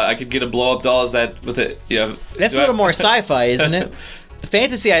have, I could get a blow-up doll. Is that with it? That's a little more sci-fi, isn't it?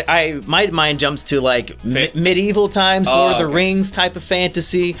 Fantasy, my mind jumps to like medieval times, Lord of the Rings type of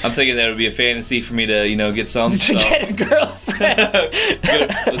fantasy. I'm thinking that it would be a fantasy for me to, you know, get some. To get a girlfriend.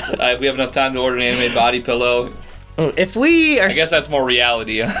 We have enough time to order an animated body pillow. If we are, I guess that's more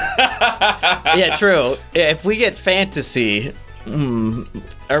reality. Yeah, true. If we get fantasy,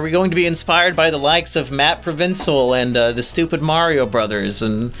 are we going to be inspired by the likes of Matt Provincial and the stupid Mario Brothers,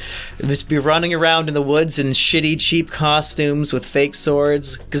 and just be running around in the woods in shitty, cheap costumes with fake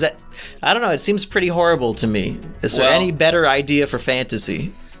swords? Because I don't know, it seems pretty horrible to me. Is there any better idea for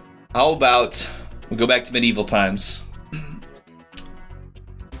fantasy? How about we go back to medieval times?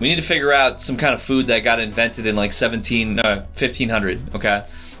 We need to figure out some kind of food that got invented in like 1500, okay?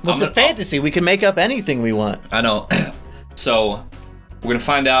 Well, it's a fantasy. We can make up anything we want. I know. So, we're gonna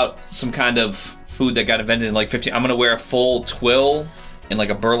find out some kind of food that got invented in like 15... I'm gonna wear a full twill in like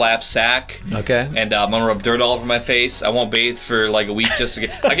a burlap sack. Okay. And I'm gonna rub dirt all over my face. I won't bathe for like a week just to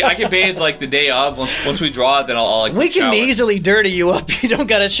get... I can bathe like the day of. Once we draw it, then I'll like... We can easily dirty you up. You don't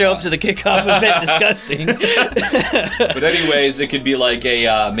gotta show up to the kickoff event disgusting. But anyways, it could be like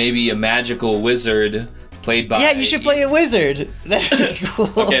a maybe a magical wizard played by... Yeah, you should play a wizard. That'd be cool.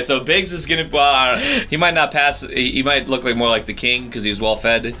 Okay, so Biggs is gonna... he might not pass... He might look like more like the king because he was well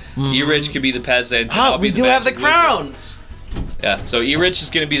fed. E-Rich could be the peasant. Oh, we do have the crowns. Yeah, so E-Rich is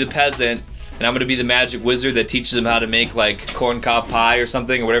gonna be the peasant, and I'm gonna be the magic wizard that teaches him how to make like corncob pie or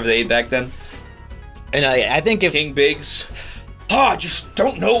something, or whatever they ate back then. And I think if King Biggs, I just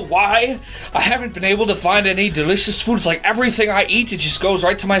don't know why I haven't been able to find any delicious foods. Like everything I eat, it just goes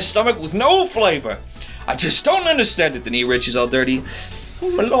right to my stomach with no flavor. I just don't understand it. Then E-Rich is all dirty.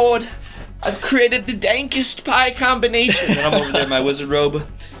 Oh my lord, I've created the dankest pie combination. And I'm over there in my wizard robe.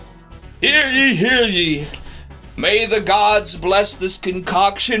 Hear ye, hear ye. May the gods bless this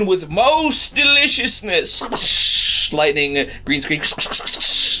concoction with most deliciousness. Lightning, green screen.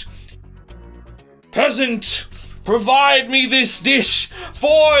 Peasant, provide me this dish,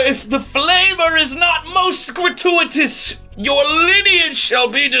 for if the flavor is not most gratuitous, your lineage shall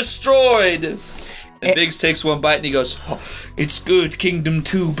be destroyed. And Biggs takes one bite and he goes, oh, it's good, Kingdom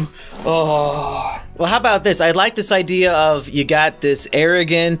Tube. Oh. Well, how about this? I like this idea of you got this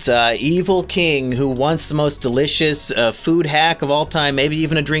arrogant, evil king who wants the most delicious food hack of all time, maybe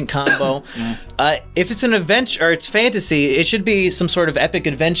even a drink combo. If it's an adventure, or it's fantasy, it should be some sort of epic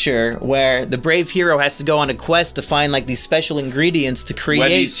adventure where the brave hero has to go on a quest to find like these special ingredients to create.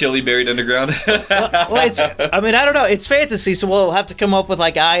 Wendy's chili buried underground. I mean, I don't know. It's fantasy, so we'll have to come up with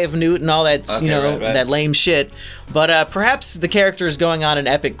like Eye of Newt and all that, okay, you know, right. that lame shit. But perhaps the character is going on an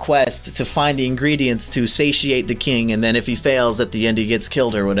epic quest to find the ingredients to satiate the king, and then if he fails at the end, he gets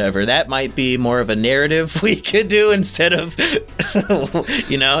killed or whatever. That might be more of a narrative we could do instead of,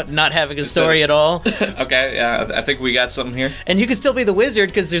 you know, not having a story at all. Okay, yeah, I think we got something here. And you can still be the wizard,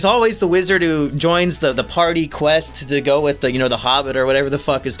 because there's always the wizard who joins the party quest to go with the, you know, the Hobbit or whatever the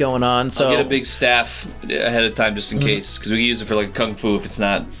fuck is going on. So I'll get a big staff ahead of time just in case, because we can use it for like kung fu if it's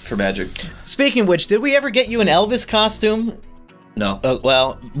not for magic. Speaking of which, did we ever get you an Elvis costume? No.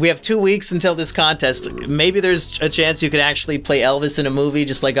 Well, we have 2 weeks until this contest. Maybe there's a chance you could actually play Elvis in a movie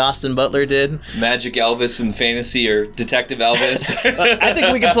just like Austin Butler did. Magic Elvis in fantasy or Detective Elvis. I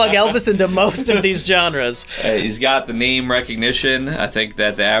think we can plug Elvis into most of these genres. He's got the name recognition. I think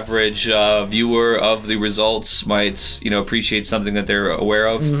that the average viewer of the results might, you know, appreciate something that they're aware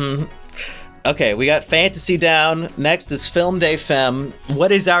of. Okay, we got fantasy down. Next is Film Day Femme.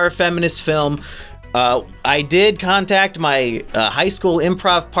 What is our feminist film? I did contact my high school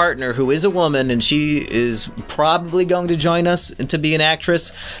improv partner, who is a woman, and she is probably going to join us to be an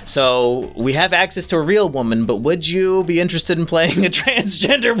actress. So we have access to a real woman, but would you be interested in playing a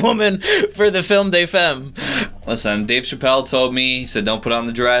transgender woman for the Film Day Femme? Listen, Dave Chappelle told me, he said don't put on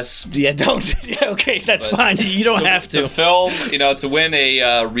the dress. Yeah, don't. Yeah, okay, that's fine. You don't have to. To film, you know, to win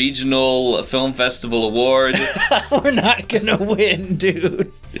a regional film festival award. We're not gonna win,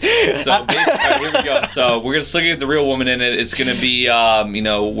 dude. So basically, all right, here we go. So we're gonna still get the real woman in it. It's gonna be, you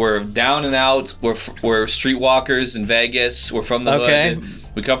know, we're down and out. We're streetwalkers in Vegas. We're from the hood.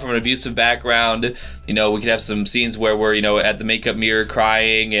 We come from an abusive background. You know, we could have some scenes where we're, you know, at the makeup mirror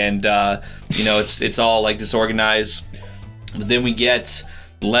crying, and you know, it's all like disorganized. But then we get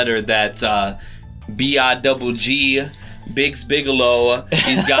the letter that B.I.G. Biggs Bigelow,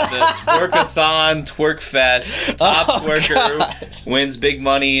 he's got the Twerkathon, Twerk Fest, top twerker, wins big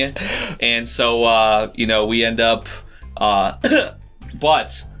money, and so, you know, we end up,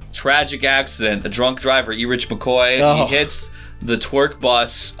 but, tragic accident, a drunk driver, E. Rich McCoy, he hits the twerk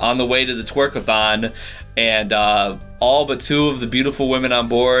bus on the way to the twerkathon, and all but 2 of the beautiful women on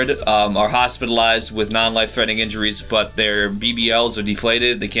board are hospitalized with non-life-threatening injuries, but their BBLs are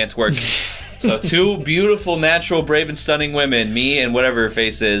deflated. They can't twerk. So 2 beautiful, natural, brave, and stunning women, me and whatever her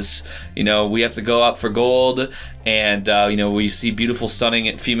face is, you know, we have to go up for gold, and, you know, we see beautiful,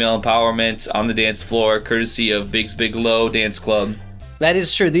 stunning female empowerment on the dance floor, courtesy of Big's Big Low Dance Club. That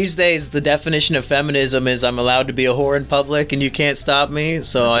is true. These days, the definition of feminism is I'm allowed to be a whore in public and you can't stop me.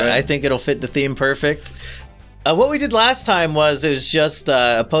 So Right. I think it'll fit the theme perfect. What we did last time was it was just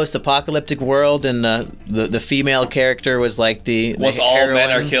a post-apocalyptic world, and the female character was like the Once all heroine. men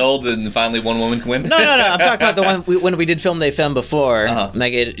are killed, and finally one woman can win. No. I'm talking about the one when we did Film They Femme before.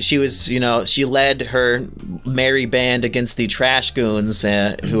 Like she was, you know, she led her merry band against the trash goons,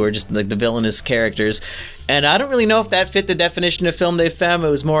 who are just like the villainous characters. And I don't really know if that fit the definition of Film They Femme. It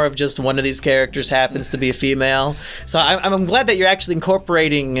was more of just one of these characters happens to be a female. So I'm glad that you're actually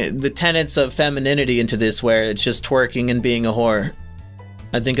incorporating the tenets of femininity into this, where it's just twerking and being a whore.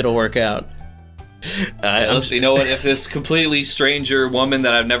 I think it'll work out. You know what? If this completely stranger woman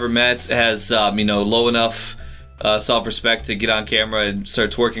that I've never met has, you know, low enough self-respect to get on camera and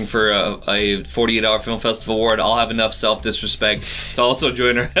start twerking for a 48-hour film festival award, I'll have enough self-disrespect to also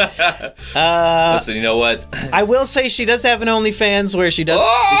join her. Listen, you know what? I will say she does have an OnlyFans where she does,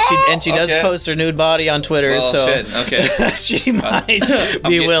 she does post her nude body on Twitter. Well, so shit. Okay. she might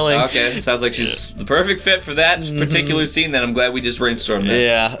be willing. Okay, sounds like she's the perfect fit for that particular scene. Then I'm glad we just brainstormed that.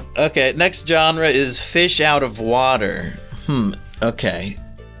 Yeah. Okay. Next genre is fish out of water. Okay.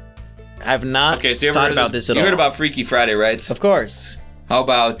 I've not thought about this at all. You heard about Freaky Friday, right? Of course. How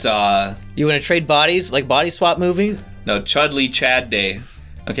about you want to trade bodies, like body swap movie? No, Chudley Chad Day.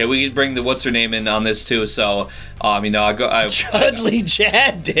 Okay, we could bring the what's her name in on this too. So, you know, Chudley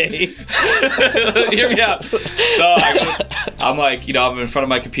Chad Day. Hear me out. So I'm like, you know, I'm in front of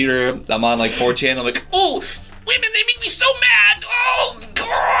my computer. I'm on like 4chan. I'm like, oh, women, they make me so mad. Oh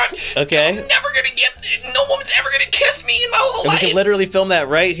God. Okay. I'm never gonna get. No woman's ever gonna kiss me in my whole life. We can literally film that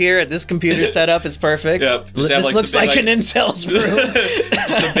right here at this computer setup. It's perfect. Yep. This looks like an incel's room.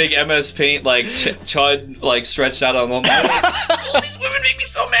 Some big MS Paint like chud like stretched out on one. Oh, these women make me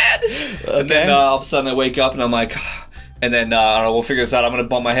so mad. Okay. And then all of a sudden I wake up and I'm like, and then I don't know. We'll figure this out. I'm gonna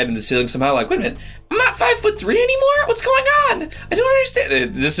bump my head in the ceiling somehow. Like, wait a minute. I'm not 5'3" anymore. What's going on? I don't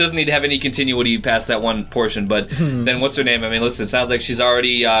understand. This doesn't need to have any continuity past that one portion. But then what's her name? I mean, listen. It sounds like she's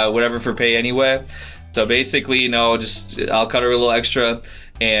already whatever for pay anyway. So basically, you know, just I'll cut her a little extra,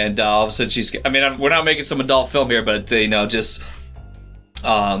 and all of a sudden she's. I mean, we're not making some adult film here, but you know, just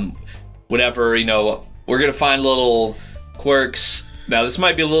whatever. You know, we're gonna find little quirks. Now, this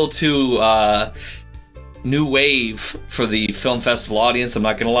might be a little too new wave for the film festival audience. I'm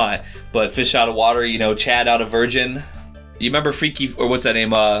not gonna lie, but fish out of water. You know, Chad out of Virgin. You remember Freaky or what's that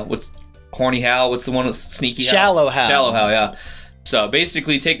name? What's Horny Hal? What's the one with Sneaky Hal? Shallow Hal. Shallow Hal. Yeah. So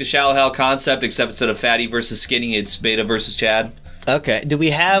basically, take the Shallow Hal concept, except instead of fatty versus skinny, it's beta versus Chad. Okay. Do we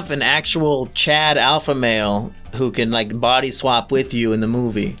have an actual Chad alpha male who can like body swap with you in the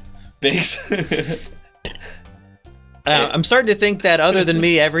movie? Thanks. I'm starting to think that other than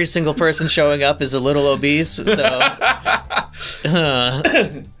me, every single person showing up is a little obese. So,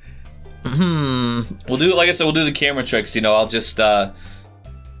 We'll do, like I said, we'll do the camera tricks. You know, I'll just,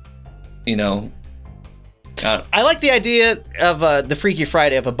 you know. I like the idea of the Freaky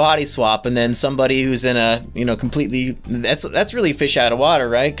Friday of a body swap, and then somebody who's in a, you know, completely. That's really fish out of water,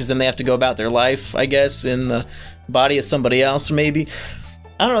 right? Because then they have to go about their life, I guess, in the body of somebody else, maybe.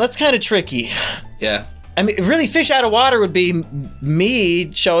 I don't know. That's kind of tricky. Yeah. I mean, really, fish out of water would be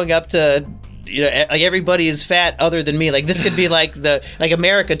me showing up to, you know, like everybody is fat other than me. Like this could be like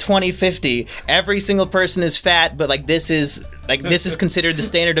America 2050. Every single person is fat, but like this is considered the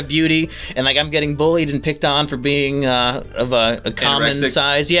standard of beauty, and like I'm getting bullied and picked on for being of a common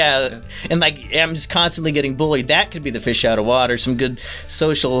size. Yeah, and like I'm just constantly getting bullied. That could be the fish out of water. Some good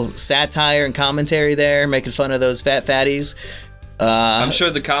social satire and commentary there, making fun of those fat fatties. I'm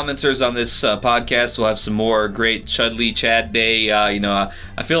sure the commenters on this podcast will have some more great Chudley Chad Day. You know,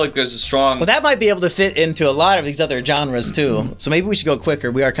 I feel like there's a strong. Well, that might be able to fit into a lot of these other genres too. So maybe we should go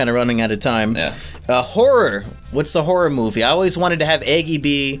quicker. We are kind of running out of time. Yeah. Horror. What's the horror movie? I always wanted to have Eggy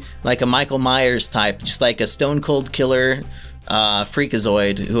be like a Michael Myers type, just like a stone cold killer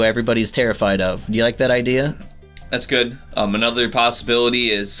freakazoid who everybody's terrified of. Do you like that idea? That's good. Another possibility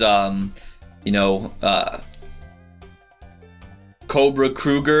is, you know. Cobra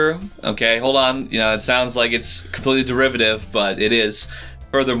Kruger. Okay, hold on. You know, it sounds like it's completely derivative, but it is.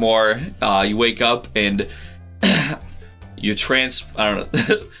 Furthermore, you wake up and I don't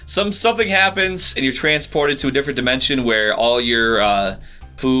know, something happens and you're transported to a different dimension where all your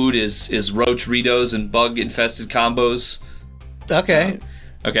food is roach Ritos and bug infested combos. Okay.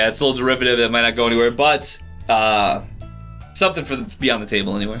 Okay, that's a little derivative that might not go anywhere, but something for be on the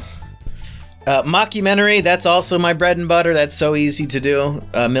table anyway. Mockumentary, that's also my bread and butter. That's so easy to do.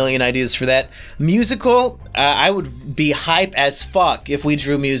 A million ideas for that. Musical, I would be hype as fuck if we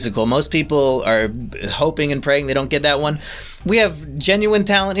drew musical. Most people are hoping and praying they don't get that one. We have genuine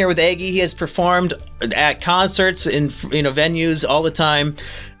talent here with Eggy. He has performed at concerts in venues all the time.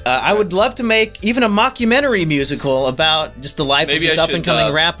 I would love to make even a mockumentary musical about just the life of this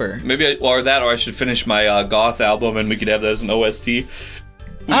up-and-coming rapper. Or I should finish my goth album and we could have that as an OST.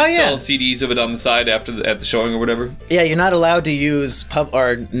 We sell CDs of it on the side at the showing or whatever. Yeah, you're not allowed to use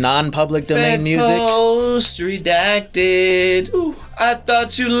non-public domain music. Post redacted. Ooh, I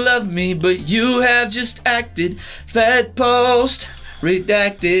thought you loved me, but you have just acted. Fed post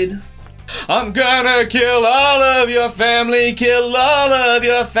redacted. I'm gonna kill all of your family. Kill all of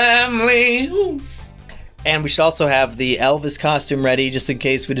your family. Ooh. And we should also have the Elvis costume ready, just in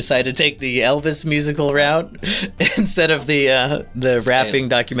case we decide to take the Elvis musical route instead of the rapping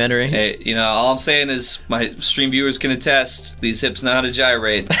documentary. Hey, all I'm saying is my stream viewers can attest these hips know how to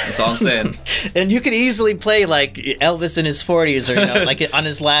gyrate. That's all I'm saying. And you could easily play like Elvis in his 40s or like on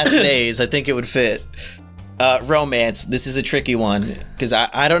his last days. I think it would fit. Romance. This is a tricky one because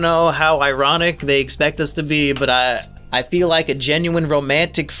I don't know how ironic they expect us to be, but I feel like a genuine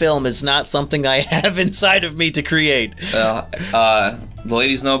romantic film is not something I have inside of me to create. The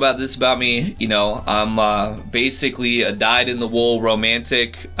ladies know about this about me. I'm basically a dyed-in-the-wool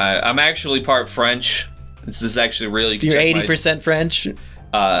romantic. I'm actually part French. This is actually really... You're 80% French?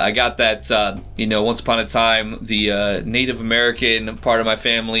 I got that, once upon a time, the Native American part of my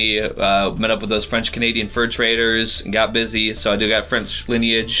family met up with those French-Canadian fur traders and got busy, so I do got French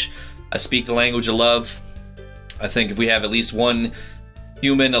lineage. I speak the language of love. I think if we have at least one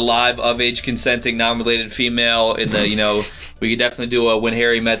human alive of age consenting non-related female in the, we could definitely do a When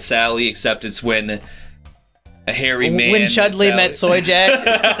Harry Met Sally, except it's when a hairy man... When Chudley met Soy Jack.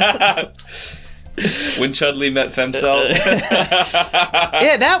 When Chudley met Femcel.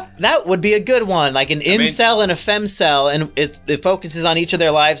 Yeah, that would be a good one. Like an incel and a femcel, and it focuses on each of their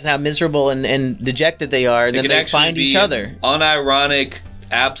lives and how miserable and dejected they are, and then they find each other. Unironic,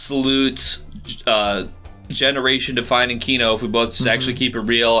 absolute... generation defining Kino if we both just actually keep it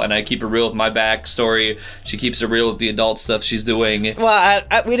real, and I keep it real with my backstory. She keeps it real with the adult stuff she's doing. Well,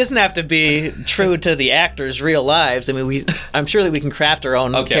 we doesn't have to be true to the actors' real lives. I mean, I'm sure that we can craft our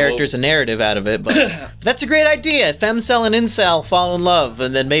own characters and narrative out of it, but that's a great idea. Femcel and incel fall in love,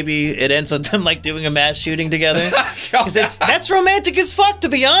 and then maybe it ends with them like doing a mass shooting together. Because that's romantic as fuck, to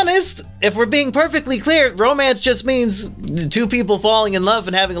be honest. If we're being perfectly clear, romance just means two people falling in love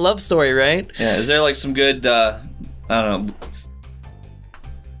and having a love story, right? Yeah, is there like some good I don't know.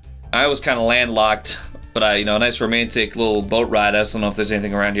 I was kind of landlocked, but a nice romantic little boat ride. I just don't know if there's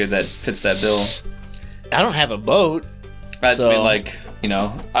anything around here that fits that bill. I don't have a boat. That's like,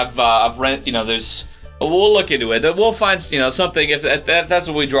 I've rent. There's. We'll look into it. We'll find something. If that's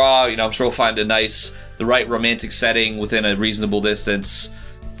what we draw, I'm sure we'll find the right romantic setting within a reasonable distance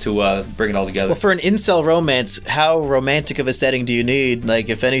to bring it all together. Well, for an incel romance, how romantic of a setting do you need? Like,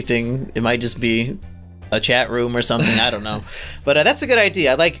 if anything, it might just be a chat room or something. I don't know. But that's a good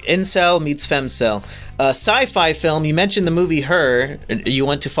idea. I like incel meets femcel. Sci-fi film, you mentioned the movie Her. You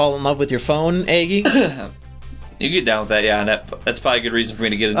want to fall in love with your phone, Eggy? You get down with that, yeah, and that's probably a good reason for me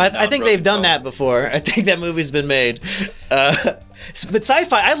to get into I think they've done that before. I think that movie's been made. But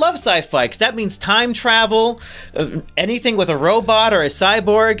sci-fi, I love sci-fi, because that means time travel, anything with a robot or a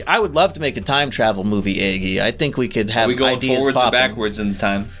cyborg. I would love to make a time travel movie, Eggy. I think we could have ideas popping. Are we going forwards or backwards in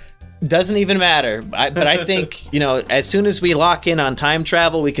time? Doesn't even matter. But I think, as soon as we lock in on time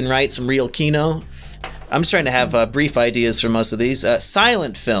travel, we can write some real Kino. I'm just trying to have brief ideas for most of these.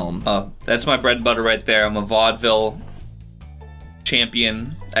 Silent film. Oh, that's my bread and butter right there. I'm a vaudeville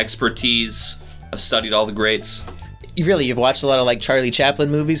champion, expertise. I've studied all the greats. You've watched a lot of like Charlie Chaplin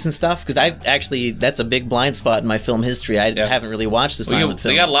movies and stuff? Because that's a big blind spot in my film history. I haven't really watched the silent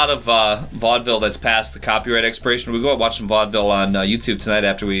film. They got a lot of vaudeville that's past the copyright expiration. We go out and watch some vaudeville on YouTube tonight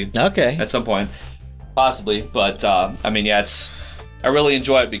after we... Okay. At some point. Possibly. But, I really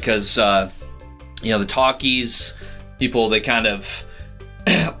enjoy it because, the talkies, people, they kind of...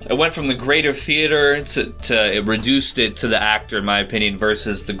 it went from the greater theater to it reduced it to the actor, in my opinion,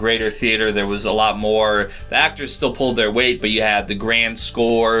 versus the greater theater. There was a lot more. The actors still pulled their weight, but you had the grand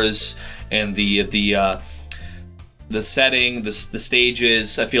scores and the the setting, the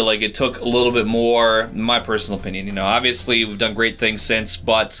stages, I feel like it took a little bit more, in my personal opinion. You know, obviously we've done great things since,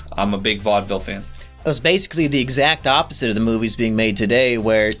 but I'm a big vaudeville fan. It's basically the exact opposite of the movies being made today,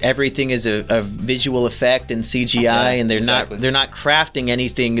 where everything is a visual effect and CGI, and they're not crafting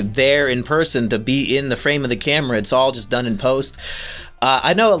anything there in person to be in the frame of the camera. It's all just done in post.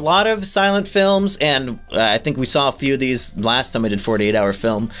 I know a lot of silent films, and I think we saw a few of these last time I did 48 Hour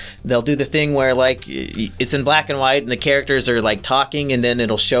Film. They'll do the thing where, like, it's in black and white, and the characters are, like, talking, and then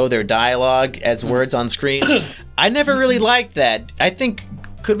it'll show their dialogue as words on screen. I never really liked that. I think,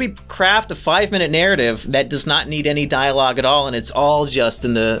 could we craft a 5-minute narrative that does not need any dialogue at all, and it's all just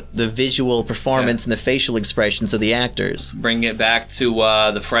in the visual performance and the facial expressions of the actors? Bring it back to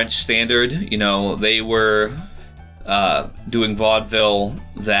the French standard. You know, they were doing vaudeville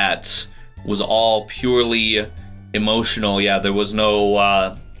that was all purely emotional. Yeah, there was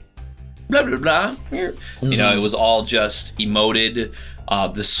no blah blah blah. You know, it was all just emoted.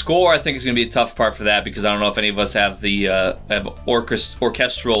 The score, I think, is going to be a tough part for that, because I don't know if any of us have the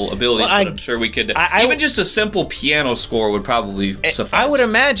orchestral abilities, but I'm sure we could. Even just a simple piano score would probably suffice. I would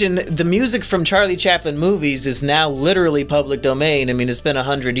imagine the music from Charlie Chaplin movies is now literally public domain. I mean, it's been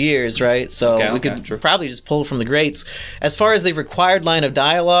 100 years, right? So we could probably just pull from the greats. As far as the required line of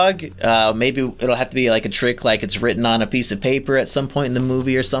dialogue, maybe it'll have to be like a trick, like it's written on a piece of paper at some point in the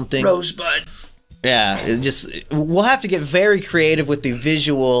movie or something. Rosebud. Yeah, we'll have to get very creative with the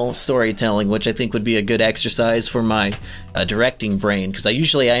visual storytelling, which I think would be a good exercise for my directing brain, because I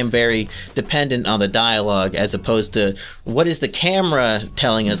am very dependent on the dialogue as opposed to what is the camera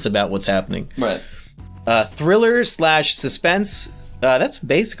telling us about what's happening. Right. Thriller / suspense. That's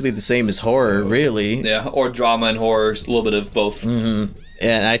basically the same as horror, really. Yeah, or drama and horror, a little bit of both. Mm-hmm.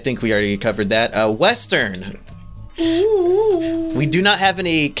 And I think we already covered that. Western. We do not have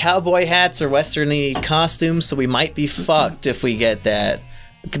any cowboy hats or westerny costumes, so we might be fucked if we get that.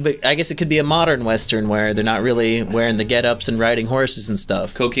 I guess it could be a modern western where they're not really wearing the get-ups and riding horses and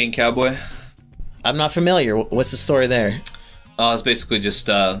stuff. Cocaine Cowboy? I'm not familiar. What's the story there? It's basically just,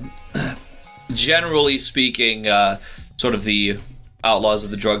 generally speaking, sort of the outlaws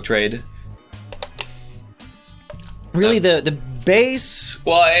of the drug trade. Really, the base.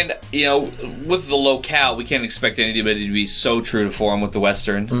 Well, and you know, with the locale, we can't expect anybody to be so true to form with the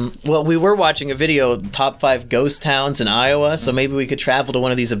Western. Well, we were watching a video, top 5 ghost towns in Iowa, so maybe we could travel to one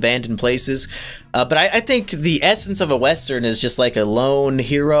of these abandoned places. But I think the essence of a Western is just like a lone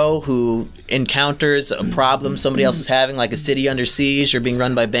hero who encounters a problem somebody else is having, like a city under siege or being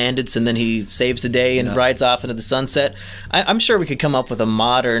run by bandits, and then he saves the day and rides off into the sunset. I'm sure we could come up with a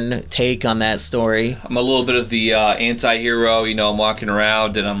modern take on that story. I'm a little bit of the anti-hero, you know, I'm walking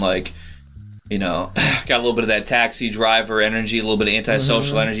around and I'm like, you know, got a little bit of that taxi driver energy, a little bit of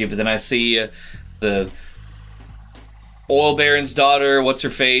antisocial energy, but then I see the oil baron's daughter, what's her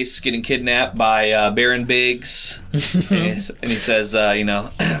face, getting kidnapped by Baron Biggs, and he says, you know,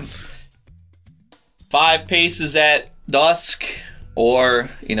 5 paces at dusk, or,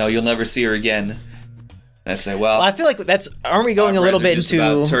 you know, you'll never see her again. And I say, well, I feel like aren't we going a little bit into...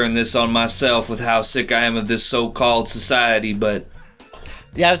 about turn this on myself with how sick I am of this so-called society, but...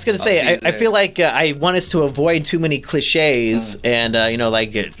 Yeah, I was going to say, I feel like I want us to avoid too many cliches and, you know,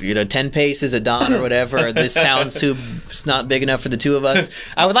 like, you know, 10 paces at dawn or whatever. This town's it's not big enough for the two of us.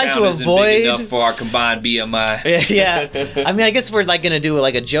 I would like to avoid... big enough for our combined BMI. Yeah. I mean, I guess if we're, like, going to do,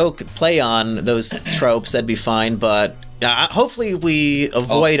 like, a joke play on those tropes, that'd be fine, but... hopefully we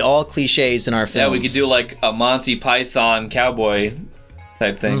avoid all cliches in our films. Yeah, we could do, like, a Monty Python cowboy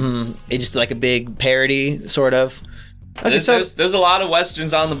type thing. It's just like a big parody, sort of. Okay, there's a lot of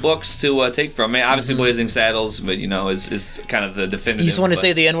westerns on the books to take from. I mean, obviously, Blazing Saddles, but you know, is kind of the definitive. You just want to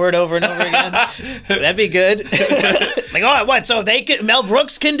say the N-word over and over again? That'd be good. Like, oh, what? So Mel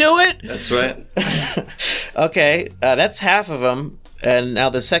Brooks can do it? That's right. Okay, that's half of them. And now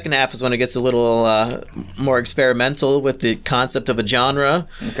the second half is when it gets a little more experimental with the concept of a genre.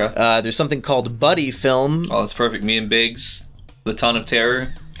 Okay. There's something called buddy film. Oh, that's perfect. Me and Biggs, The Ton of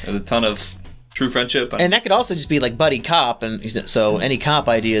Terror, or The Ton of True Friendship. And that could also just be like buddy cop, and so any cop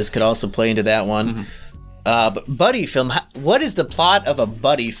ideas could also play into that one. But buddy film, what is the plot of a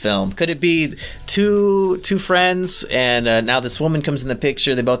buddy film? Could it be two friends, and now this woman comes in the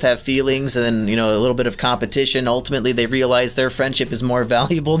picture, they both have feelings, and then, you know, a little bit of competition. Ultimately, they realize their friendship is more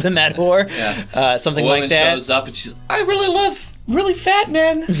valuable than that whore. Yeah. Something like that. The woman shows up, and she's, I really love really fat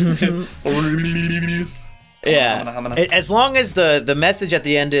men. Yeah, as long as the message at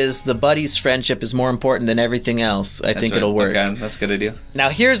the end is the buddy's friendship is more important than everything else, I think it'll work. Okay, that's a good idea. Now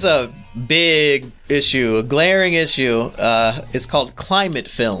here's a big issue, a glaring issue. It's called climate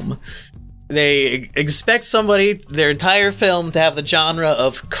film. They expect somebody, their entire film, to have the genre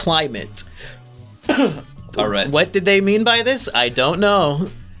of climate. All right. What did they mean by this? I don't know.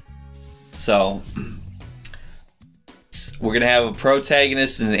 So, we're gonna have a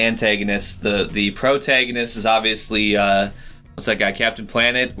protagonist and an antagonist. The protagonist is obviously what's that guy, Captain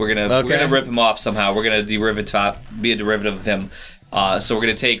Planet? We're gonna rip him off somehow. We're gonna be a derivative of him. So we're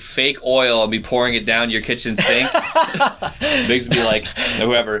gonna take fake oil and be pouring it down your kitchen sink. Biggs would be like,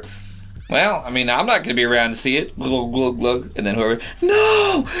 whoever. Well, I mean, I'm not gonna be around to see it. Glug, glug, glug. And then whoever.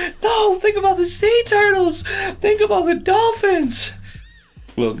 No, think about the sea turtles. Think about the dolphins.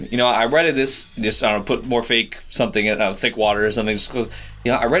 Well, you know, I read in this, just, I don't know, put more fake something in thick water or something. Just, you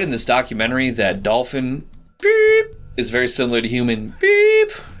know, I read in this documentary that dolphin beep is very similar to human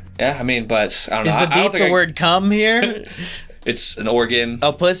beep. Yeah, I mean, but I don't know. Is the beep the word come here? It's an organ.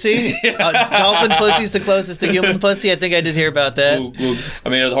 Oh, pussy? Dolphin pussy's the closest to human pussy? I think I did hear about that. Glug, glug. I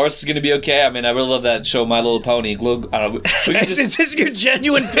mean, are the horses going to be okay? I mean, I really love that show, My Little Pony. Glug. I don't know. Is this your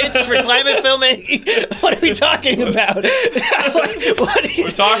genuine pitch for climate filmmaking? What are we talking about? We're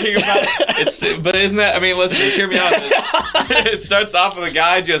talking about... But isn't that... I mean, let's just hear me out. It starts off with a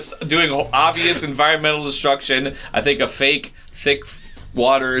guy just doing obvious environmental destruction. I think a fake, thick...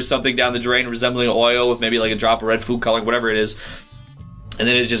 water or something down the drain resembling oil with maybe like a drop of red food coloring, whatever it is, and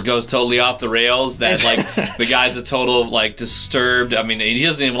then it just goes totally off the rails. That like the guy's a total like disturbed. I mean, he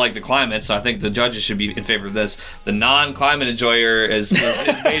doesn't even like the climate, so I think the judges should be in favor of this. The non-climate enjoyer is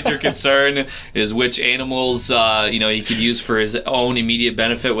his major concern is which animals you know, he could use for his own immediate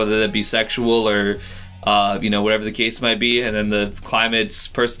benefit, whether that be sexual or you know, whatever the case might be. And then the climate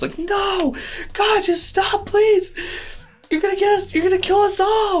person's like, no, God, just stop, please. You're gonna get us. You're gonna kill us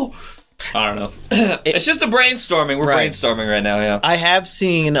all. I don't know. It's just a brainstorming. We're brainstorming right now. Yeah. I have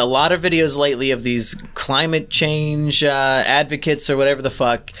seen a lot of videos lately of these climate change advocates or whatever the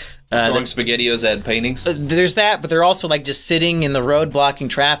fuck. Throwing SpaghettiOs at paintings. There's that, but they're also like just sitting in the road blocking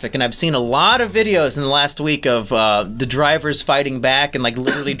traffic. And I've seen a lot of videos in the last week of the drivers fighting back and like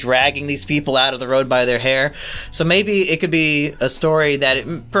literally dragging these people out of the road by their hair. So maybe it could be a story that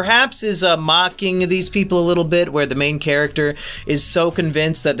perhaps is mocking these people a little bit, where the main character is so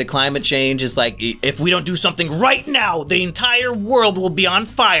convinced that the climate change is like, if we don't do something right now, the entire world will be on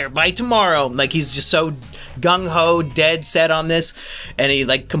fire by tomorrow. Like he's just so gung-ho, dead set on this, and he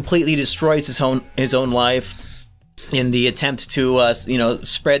like completely destroys his own life in the attempt to you know,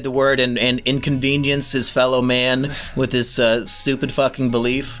 spread the word and inconvenience his fellow man with his stupid fucking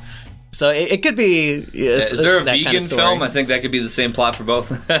belief. So it could be is there a vegan kind of film? I think that could be the same plot for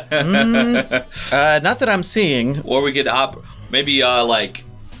both. Not that I'm seeing. Or we could maybe like,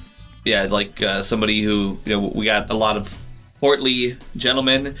 yeah, like somebody who, you know, we got a lot of portly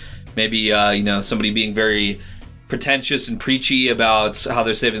gentlemen. Maybe, you know, somebody being very pretentious and preachy about how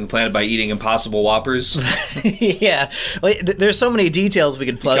they're saving the planet by eating Impossible Whoppers. Yeah. Well, there's so many details we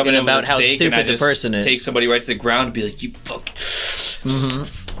could plug in about how stupid the person is. Take somebody right to the ground and be like, you fuck.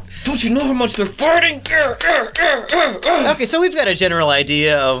 Don't you know how much they're farting? Okay, so we've got a general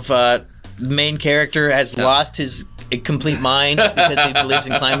idea of the main character has lost his complete mind because he believes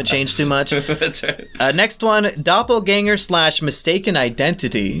in climate change too much. That's right. Next one, doppelganger / mistaken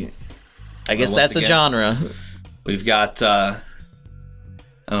identity. I guess that's a genre. We've got,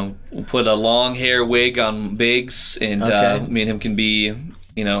 we'll put a long hair wig on Biggs, and me and him can be,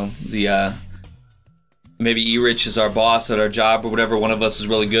 you know, the, maybe E-Rich is our boss at our job or whatever. One of us is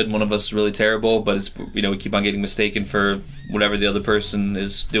really good and one of us is really terrible, but it's, you know, we keep on getting mistaken for whatever the other person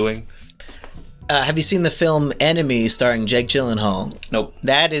is doing. Have you seen the film Enemy starring Jake Gyllenhaal? Nope.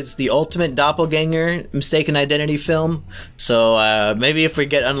 That is the ultimate doppelganger mistaken identity film. So maybe if we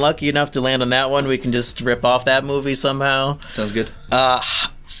get unlucky enough to land on that one, we can just rip off that movie somehow. Sounds good.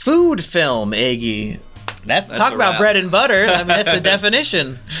 Food film, Eggy. That's talk about bread and butter. I mean, that's the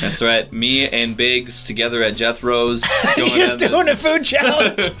definition. That's right. Me and Biggs together at Jethro's. Just doing a food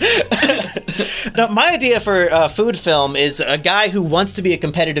challenge. No, my idea for food film is a guy who wants to be a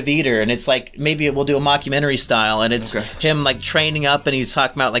competitive eater, and it's like maybe we'll do a mockumentary style, and it's him like training up, and he's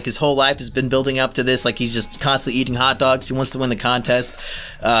talking about like his whole life has been building up to this. Like he's just constantly eating hot dogs. He wants to win the contest,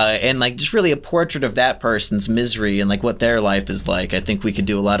 and like just really a portrait of that person's misery and like what their life is like. I think we could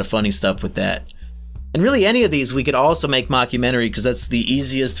do a lot of funny stuff with that. And really, any of these we could also make mockumentary because that's the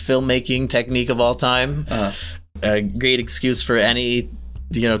easiest filmmaking technique of all time. A great excuse for any,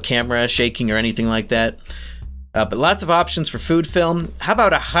 you know, camera shaking or anything like that. But lots of options for food film. How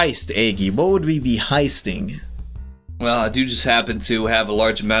about a heist, Eggy? What would we be heisting? Well, I do just happen to have a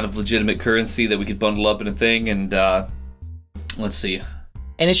large amount of legitimate currency that we could bundle up in a thing, and let's see.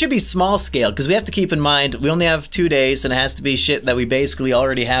 And it should be small scale, because we have to keep in mind we only have 2 days, and it has to be shit that we basically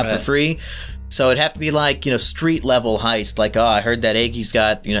already have for free. So it'd have to be like, you know, street level heist. Like, oh, I heard that Eggy's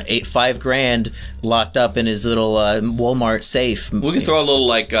got, you know, $5 grand locked up in his little Walmart safe. We could throw a little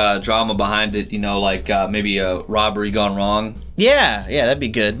like drama behind it, you know, like maybe a robbery gone wrong. Yeah, that'd be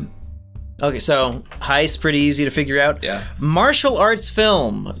good. Okay, so heist, pretty easy to figure out. Yeah. Martial arts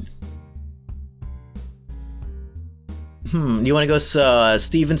film. You want to go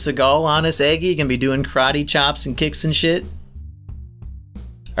Steven Seagal on us, Eggy? You gonna be doing karate chops and kicks and shit?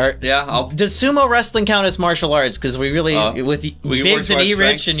 Or, yeah, does sumo wrestling count as martial arts? Because we really, with Biggs and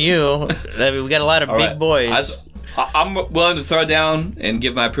E-Rich and you, I mean, we got a lot of big boys. I'm willing to throw down and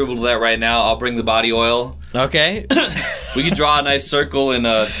give my approval to that right now. I'll bring the body oil. Okay. We can draw a nice circle in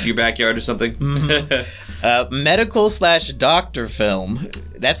your backyard or something. Medical/doctor film.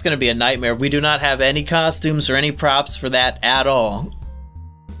 That's going to be a nightmare. We do not have any costumes or any props for that at all.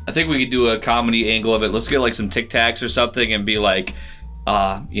 I think we could do a comedy angle of it. Let's get like some Tic Tacs or something and be like,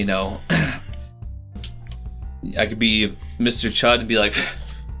 you know, I could be Mr. Chud and be like,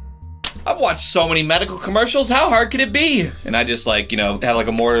 I've watched so many medical commercials, how hard could it be? And I just like, you know, have like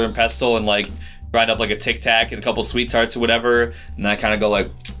a mortar and pestle and like grind up like a Tic Tac and a couple sweethearts or whatever, and I kind of go like,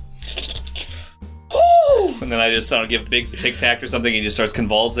 whoo! And then I just give Biggs a Tic Tac or something, and he just starts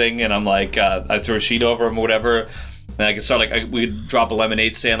convulsing, and I'm like, I throw a sheet over him or whatever, and I can start like, we could drop a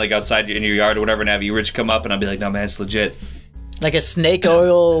lemonade stand like outside in your yard or whatever, and have E-Rich come up, and I'd be like, no man, it's legit. Like a snake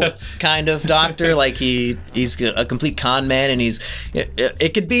oil kind of doctor, like he's a complete con man, and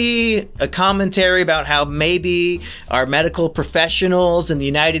it could be a commentary about how maybe our medical professionals in the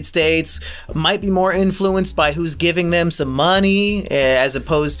United States might be more influenced by who's giving them some money as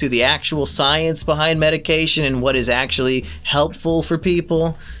opposed to the actual science behind medication and what is actually helpful for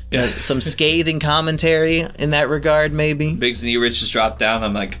people. You know, some scathing commentary in that regard, maybe. Biggs and E-Rich just dropped down.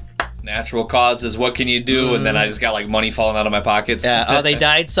 I'm like, natural causes, what can you do? And then I just got like money falling out of my pockets. Yeah, oh, they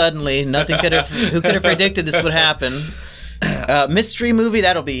died suddenly. Nothing could have. Who could have predicted this would happen? Mystery movie,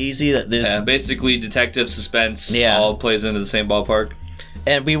 that'll be easy. There's basically detective suspense. Yeah. All plays into the same ballpark.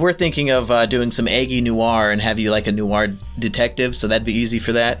 And we were thinking of doing some Eggy noir and have you like a noir detective, so that'd be easy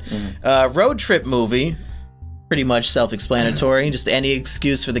for that. Road trip movie, pretty much self-explanatory. Just any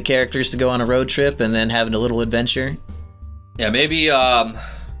excuse for the characters to go on a road trip and then having a little adventure. Yeah, maybe.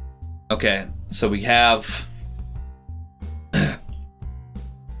 Okay, so we have.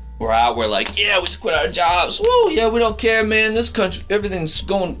 We're out, we're like, yeah, we just quit our jobs. Woo, yeah, we don't care, man. This country, everything's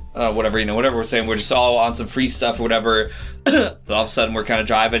going, whatever, you know, whatever we're saying. We're just all on some free stuff or whatever. So all of a sudden, we're kind of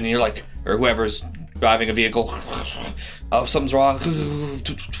driving, and you're like, or whoever's driving a vehicle, oh, something's wrong.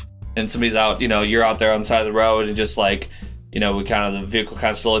 And somebody's out, you know, you're out there on the side of the road, and just like, you know, the vehicle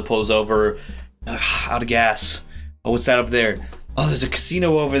kind of slowly pulls over, out of gas. Oh, what's that up there? Oh, there's a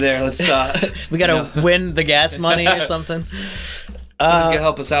casino over there. Let's we gotta win the gas money or something. Somebody's gonna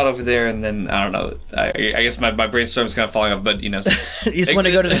help us out over there, and then I don't know. I guess my brainstorm's kind of falling off, but you know, you just want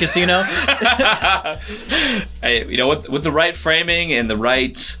to go to the casino. Hey, you know, with the right framing and the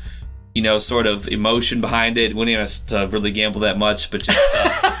right, you know, sort of emotion behind it, wouldn't even have to really gamble that much, but just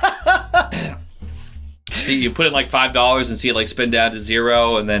see, you put in like $5 and see it like spin down to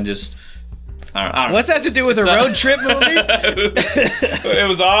 0, and then just. I don't know. What's that to do with a road trip movie? It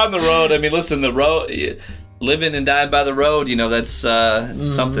was on the road. I mean, listen, the road, living and dying by the road, you know, that's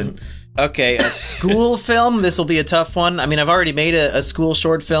something. Okay, a school film. This will be a tough one. I mean, I've already made a school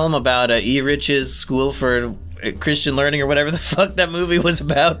short film about E-Rich's school for Christian learning or whatever the fuck that movie was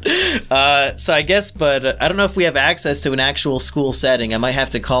about. So I guess, but I don't know if we have access to an actual school setting. I might have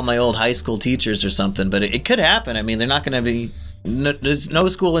to call my old high school teachers or something, but it could happen. I mean, they're not going to be... there's no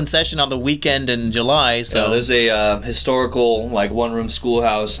school in session on the weekend in July, so... there's a historical, like, one-room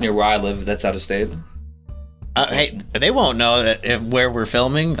schoolhouse near where I live that's out of state. Hey, they won't know that where we're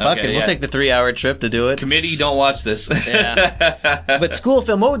filming. Fuck it, we'll take the 3-hour trip to do it. Committee, don't watch this. Yeah. But school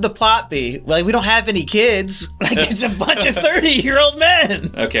film, what would the plot be? Like, we don't have any kids. Like, it's a bunch of 30-year-old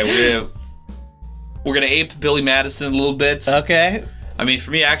men. Okay, we're gonna ape Billy Madison a little bit. Okay. I mean,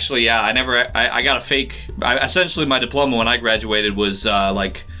 for me, actually, yeah, I got a fake... essentially, my diploma when I graduated was,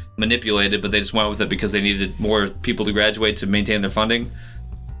 like, manipulated, but they just went with it because they needed more people to graduate to maintain their funding.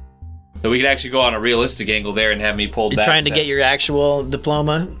 So we could actually go on a realistic angle there and have me pulled back. Trying to get your actual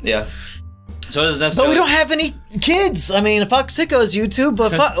diploma? Yeah. So it doesn't necessarily... But we don't have any kids! I mean, fuck sickos, YouTube,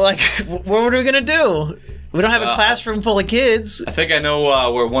 but fuck, like, what are we gonna do? We don't have a classroom full of kids. I think I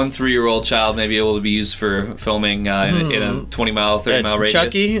know where one 3-year-old child may be able to be used for filming in a 20-mile, 30-mile radius.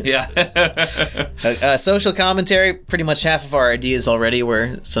 Chucky? Yeah. Social commentary, pretty much half of our ideas already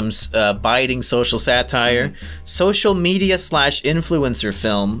were some biting social satire. Social media / influencer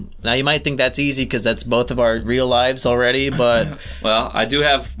film. Now, you might think that's easy because that's both of our real lives already, but... Well, I do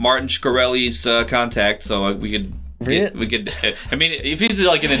have Martin Shkreli's contact, so we could... Really? We could. I mean, if he's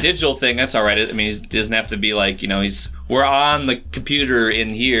like in a digital thing, that's all right. I mean, he doesn't have to be like, you know, we're on the computer in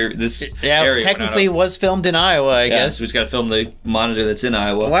here. This area. Technically was filmed in Iowa, I guess. So he's got to film the monitor that's in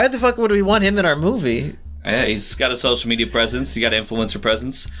Iowa. Why the fuck would we want him in our movie? Yeah, he's got a social media presence. He got an influencer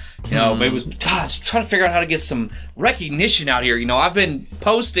presence. You know, maybe it was trying to figure out how to get some recognition out here. You know, I've been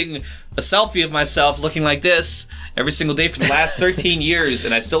posting a selfie of myself looking like this every single day for the last 13 years,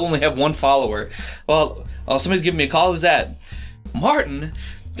 and I still only have 1 follower. Well. Oh, somebody's giving me a call. Who's that? Martin?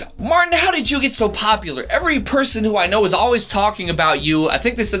 Martin, how did you get so popular? Every person who I know is always talking about you. I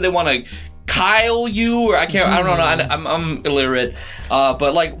think they said they want to Kyle you, or I don't know. I'm illiterate.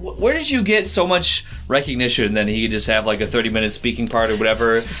 But like, where did you get so much recognition? And then he could just have like a 30-minute speaking part or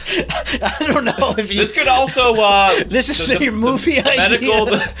whatever. I don't know if you... This could also... this is your movie idea.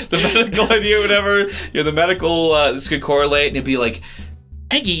 The medical idea, whatever. You know, the medical... this could correlate, and it'd be like...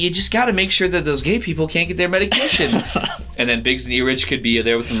 Eggy, you just got to make sure that those gay people can't get their medication. And then Biggs and E-Rich could be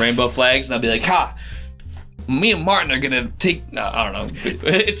there with some rainbow flags, and I'll be like, ha! Me and Martin are going to take... I don't know.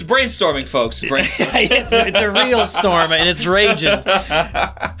 It's brainstorming, folks. Brainstorming. it's a real storm, and it's raging.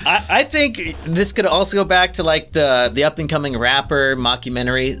 I think this could also go back to, like, the up-and-coming rapper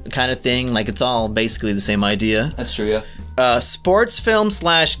mockumentary kind of thing. Like, it's all basically the same idea. That's true, yeah. Sports film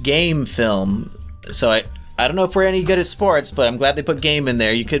 / game film. So I don't know if we're any good at sports, but I'm glad they put game in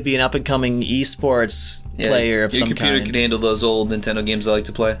there. You could be an up-and-coming esports player of some kind. Your computer can handle those old Nintendo games I like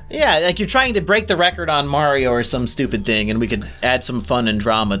to play. Yeah, like you're trying to break the record on Mario or some stupid thing, and we could add some fun and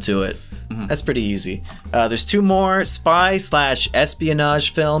drama to it. That's pretty easy. There's 2 more. Spy /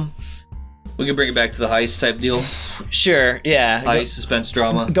 espionage film. We can bring it back to the heist type deal. Sure, yeah. Heist, suspense,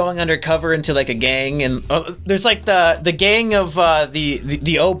 drama. Going undercover into like a gang, and there's like the gang of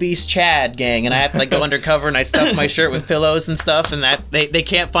the obese Chad gang, and I have to like go undercover, and I stuff my shirt with pillows and stuff, and that they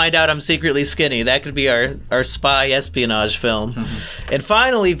can't find out I'm secretly skinny. That could be our spy espionage film. And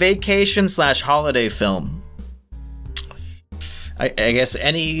finally, vacation / holiday film. I guess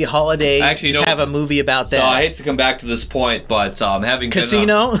any holiday, actually, just have a movie about that. So I hate to come back to this point, but having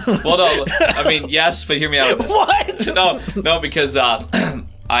Casino? Well, no, I mean, yes, but hear me out. What? No, because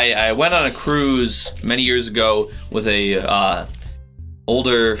I went on a cruise many years ago with a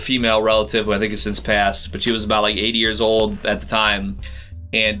older female relative who I think has since passed, but she was about like 80 years old at the time,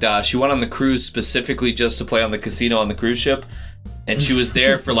 and she went on the cruise specifically just to play on the casino on the cruise ship, and she was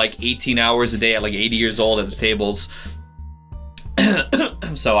there for like 18 hours a day at like 80 years old at the tables.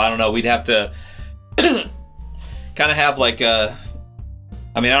 So I don't know. We'd have to kind of have like a.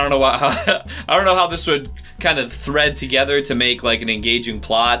 I mean, I don't know how this would kind of thread together to make like an engaging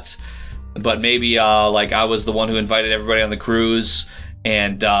plot, but maybe like I was the one who invited everybody on the cruise,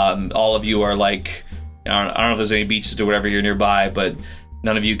 and all of you are like, I don't know if there's any beaches or whatever here nearby, but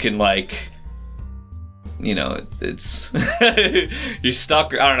none of you can like. You know, it's you're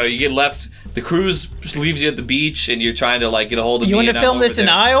stuck. I don't know. You get left. The cruise just leaves you at the beach, and you're trying to like get a hold of. You want to film this in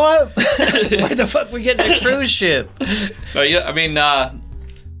Iowa? Where the fuck we getting a cruise ship? Yeah, I mean, how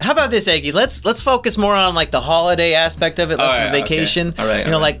about this, Eggy? Let's focus more on like the holiday aspect of it, less than the vacation. Okay. All right,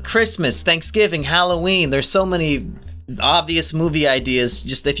 you know, like Christmas, Thanksgiving, Halloween. There's so many obvious movie ideas.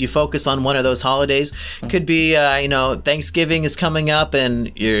 Just if you focus on one of those holidays, could be you know, Thanksgiving is coming up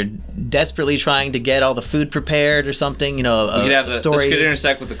and you're desperately trying to get all the food prepared or something. You know, we could have story. This could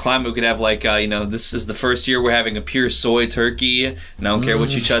intersect with the climate. We could have like you know, this is the first year we're having a pure soy turkey, and I don't care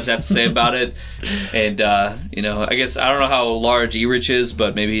what you chuds have to say about it. And you know, I guess I don't know how large E-Rich is,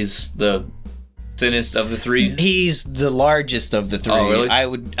 but maybe he's the thinnest of the 3. He's the largest of the 3. Oh, really?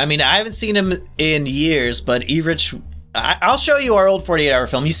 I mean, I haven't seen him in years, but E-Rich. I'll show you our old 48-hour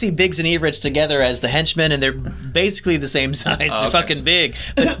film. You see Biggs and E-Rich together as the henchmen, and they're basically the same size. Okay. They're fucking big.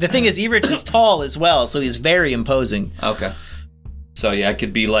 But the thing is, E-Rich is tall as well, so he's very imposing. Okay. So yeah, it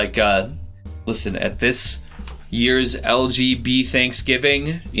could be like, listen, at this year's LGB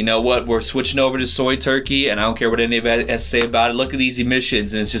Thanksgiving, you know what? We're switching over to soy turkey, and I don't care what anybody has to say about it. Look at these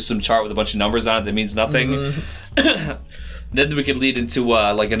emissions, and it's just some chart with a bunch of numbers on it that means nothing. Then we could lead into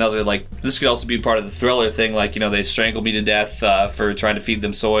like another, like, this could also be part of the thriller thing, like, you know, they strangled me to death for trying to feed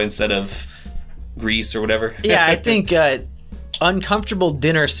them soy instead of grease or whatever. Yeah, I think uncomfortable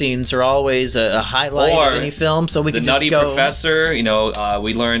dinner scenes are always a highlight of any film, so we could just go... The Nutty Professor, you know,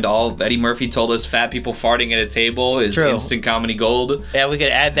 we learned Eddie Murphy told us fat people farting at a table is instant comedy gold. Yeah, we could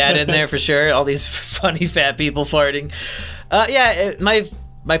add that in there for sure, all these funny fat people farting.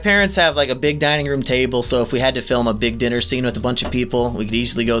 My parents have like a big dining room table, so if we had to film a big dinner scene with a bunch of people, we could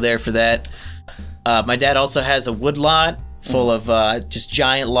easily go there for that. My dad also has a wood lot full of just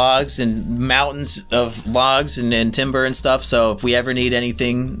giant logs and mountains of logs and timber and stuff. So if we ever need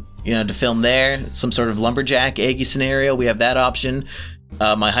anything, you know, to film there, some sort of lumberjack Eggy scenario, we have that option.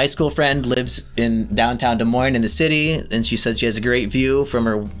 My high school friend lives in downtown Des Moines in the city, and she said she has a great view from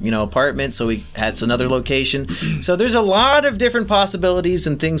her, you know, apartment, so we had another location. So there's a lot of different possibilities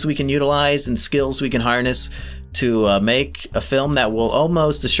and things we can utilize and skills we can harness to make a film that will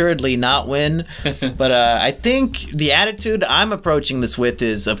almost assuredly not win. But I think the attitude I'm approaching this with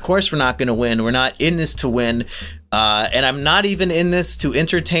is, of course we're not going to win. We're not in this to win. And I'm not even in this to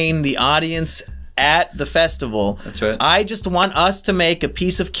entertain the audience at the festival. That's right. I just want us to make a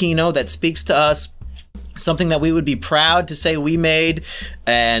piece of kino that speaks to us, something that we would be proud to say we made.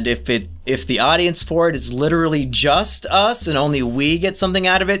 And if the audience for it is literally just us and only we get something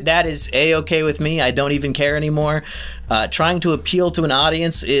out of it, that is a-okay with me. I don't even care anymore. Trying to appeal to an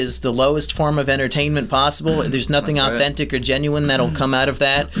audience is the lowest form of entertainment possible. There's nothing authentic or genuine that'll come out of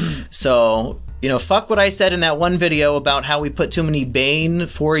that. So, you know, fuck what I said in that one video about how we put too many Bane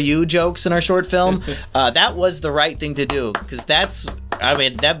for you jokes in our short film. That was the right thing to do, because I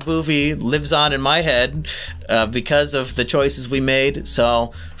mean, that movie lives on in my head because of the choices we made.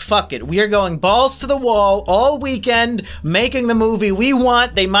 So, fuck it. We are going balls to the wall all weekend, making the movie we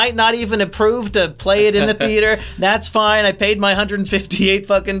want. They might not even approve to play it in the theater. That's fine. I paid my $158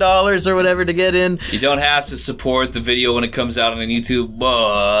 fucking or whatever to get in. You don't have to support the video when it comes out on YouTube,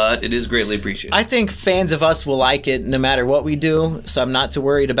 but it is greatly appreciated. I think fans of us will like it no matter what we do, so I'm not too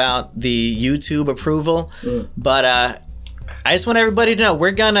worried about the YouTube approval. But I just want everybody to know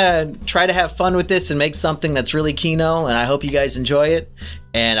we're gonna try to have fun with this and make something that's really kino, and I hope you guys enjoy it.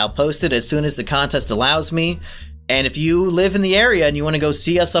 And I'll post it as soon as the contest allows me. And if you live in the area and you want to go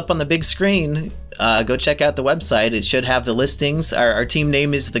see us up on the big screen, go check out the website. It should have the listings. Our team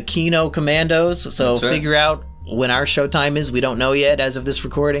name is the Kino Commandos, so figure out when our showtime is. We don't know yet as of this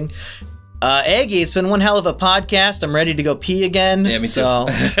recording. Eggy, it's been one hell of a podcast. I'm ready to go pee again. Yeah, me too. So,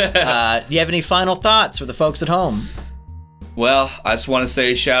 do you have any final thoughts for the folks at home? Well, I just want to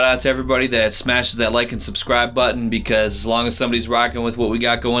say shout out to everybody that smashes that like and subscribe button, because as long as somebody's rocking with what we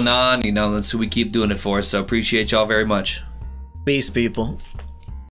got going on, you know, that's who we keep doing it for. So appreciate y'all very much. Peace, people.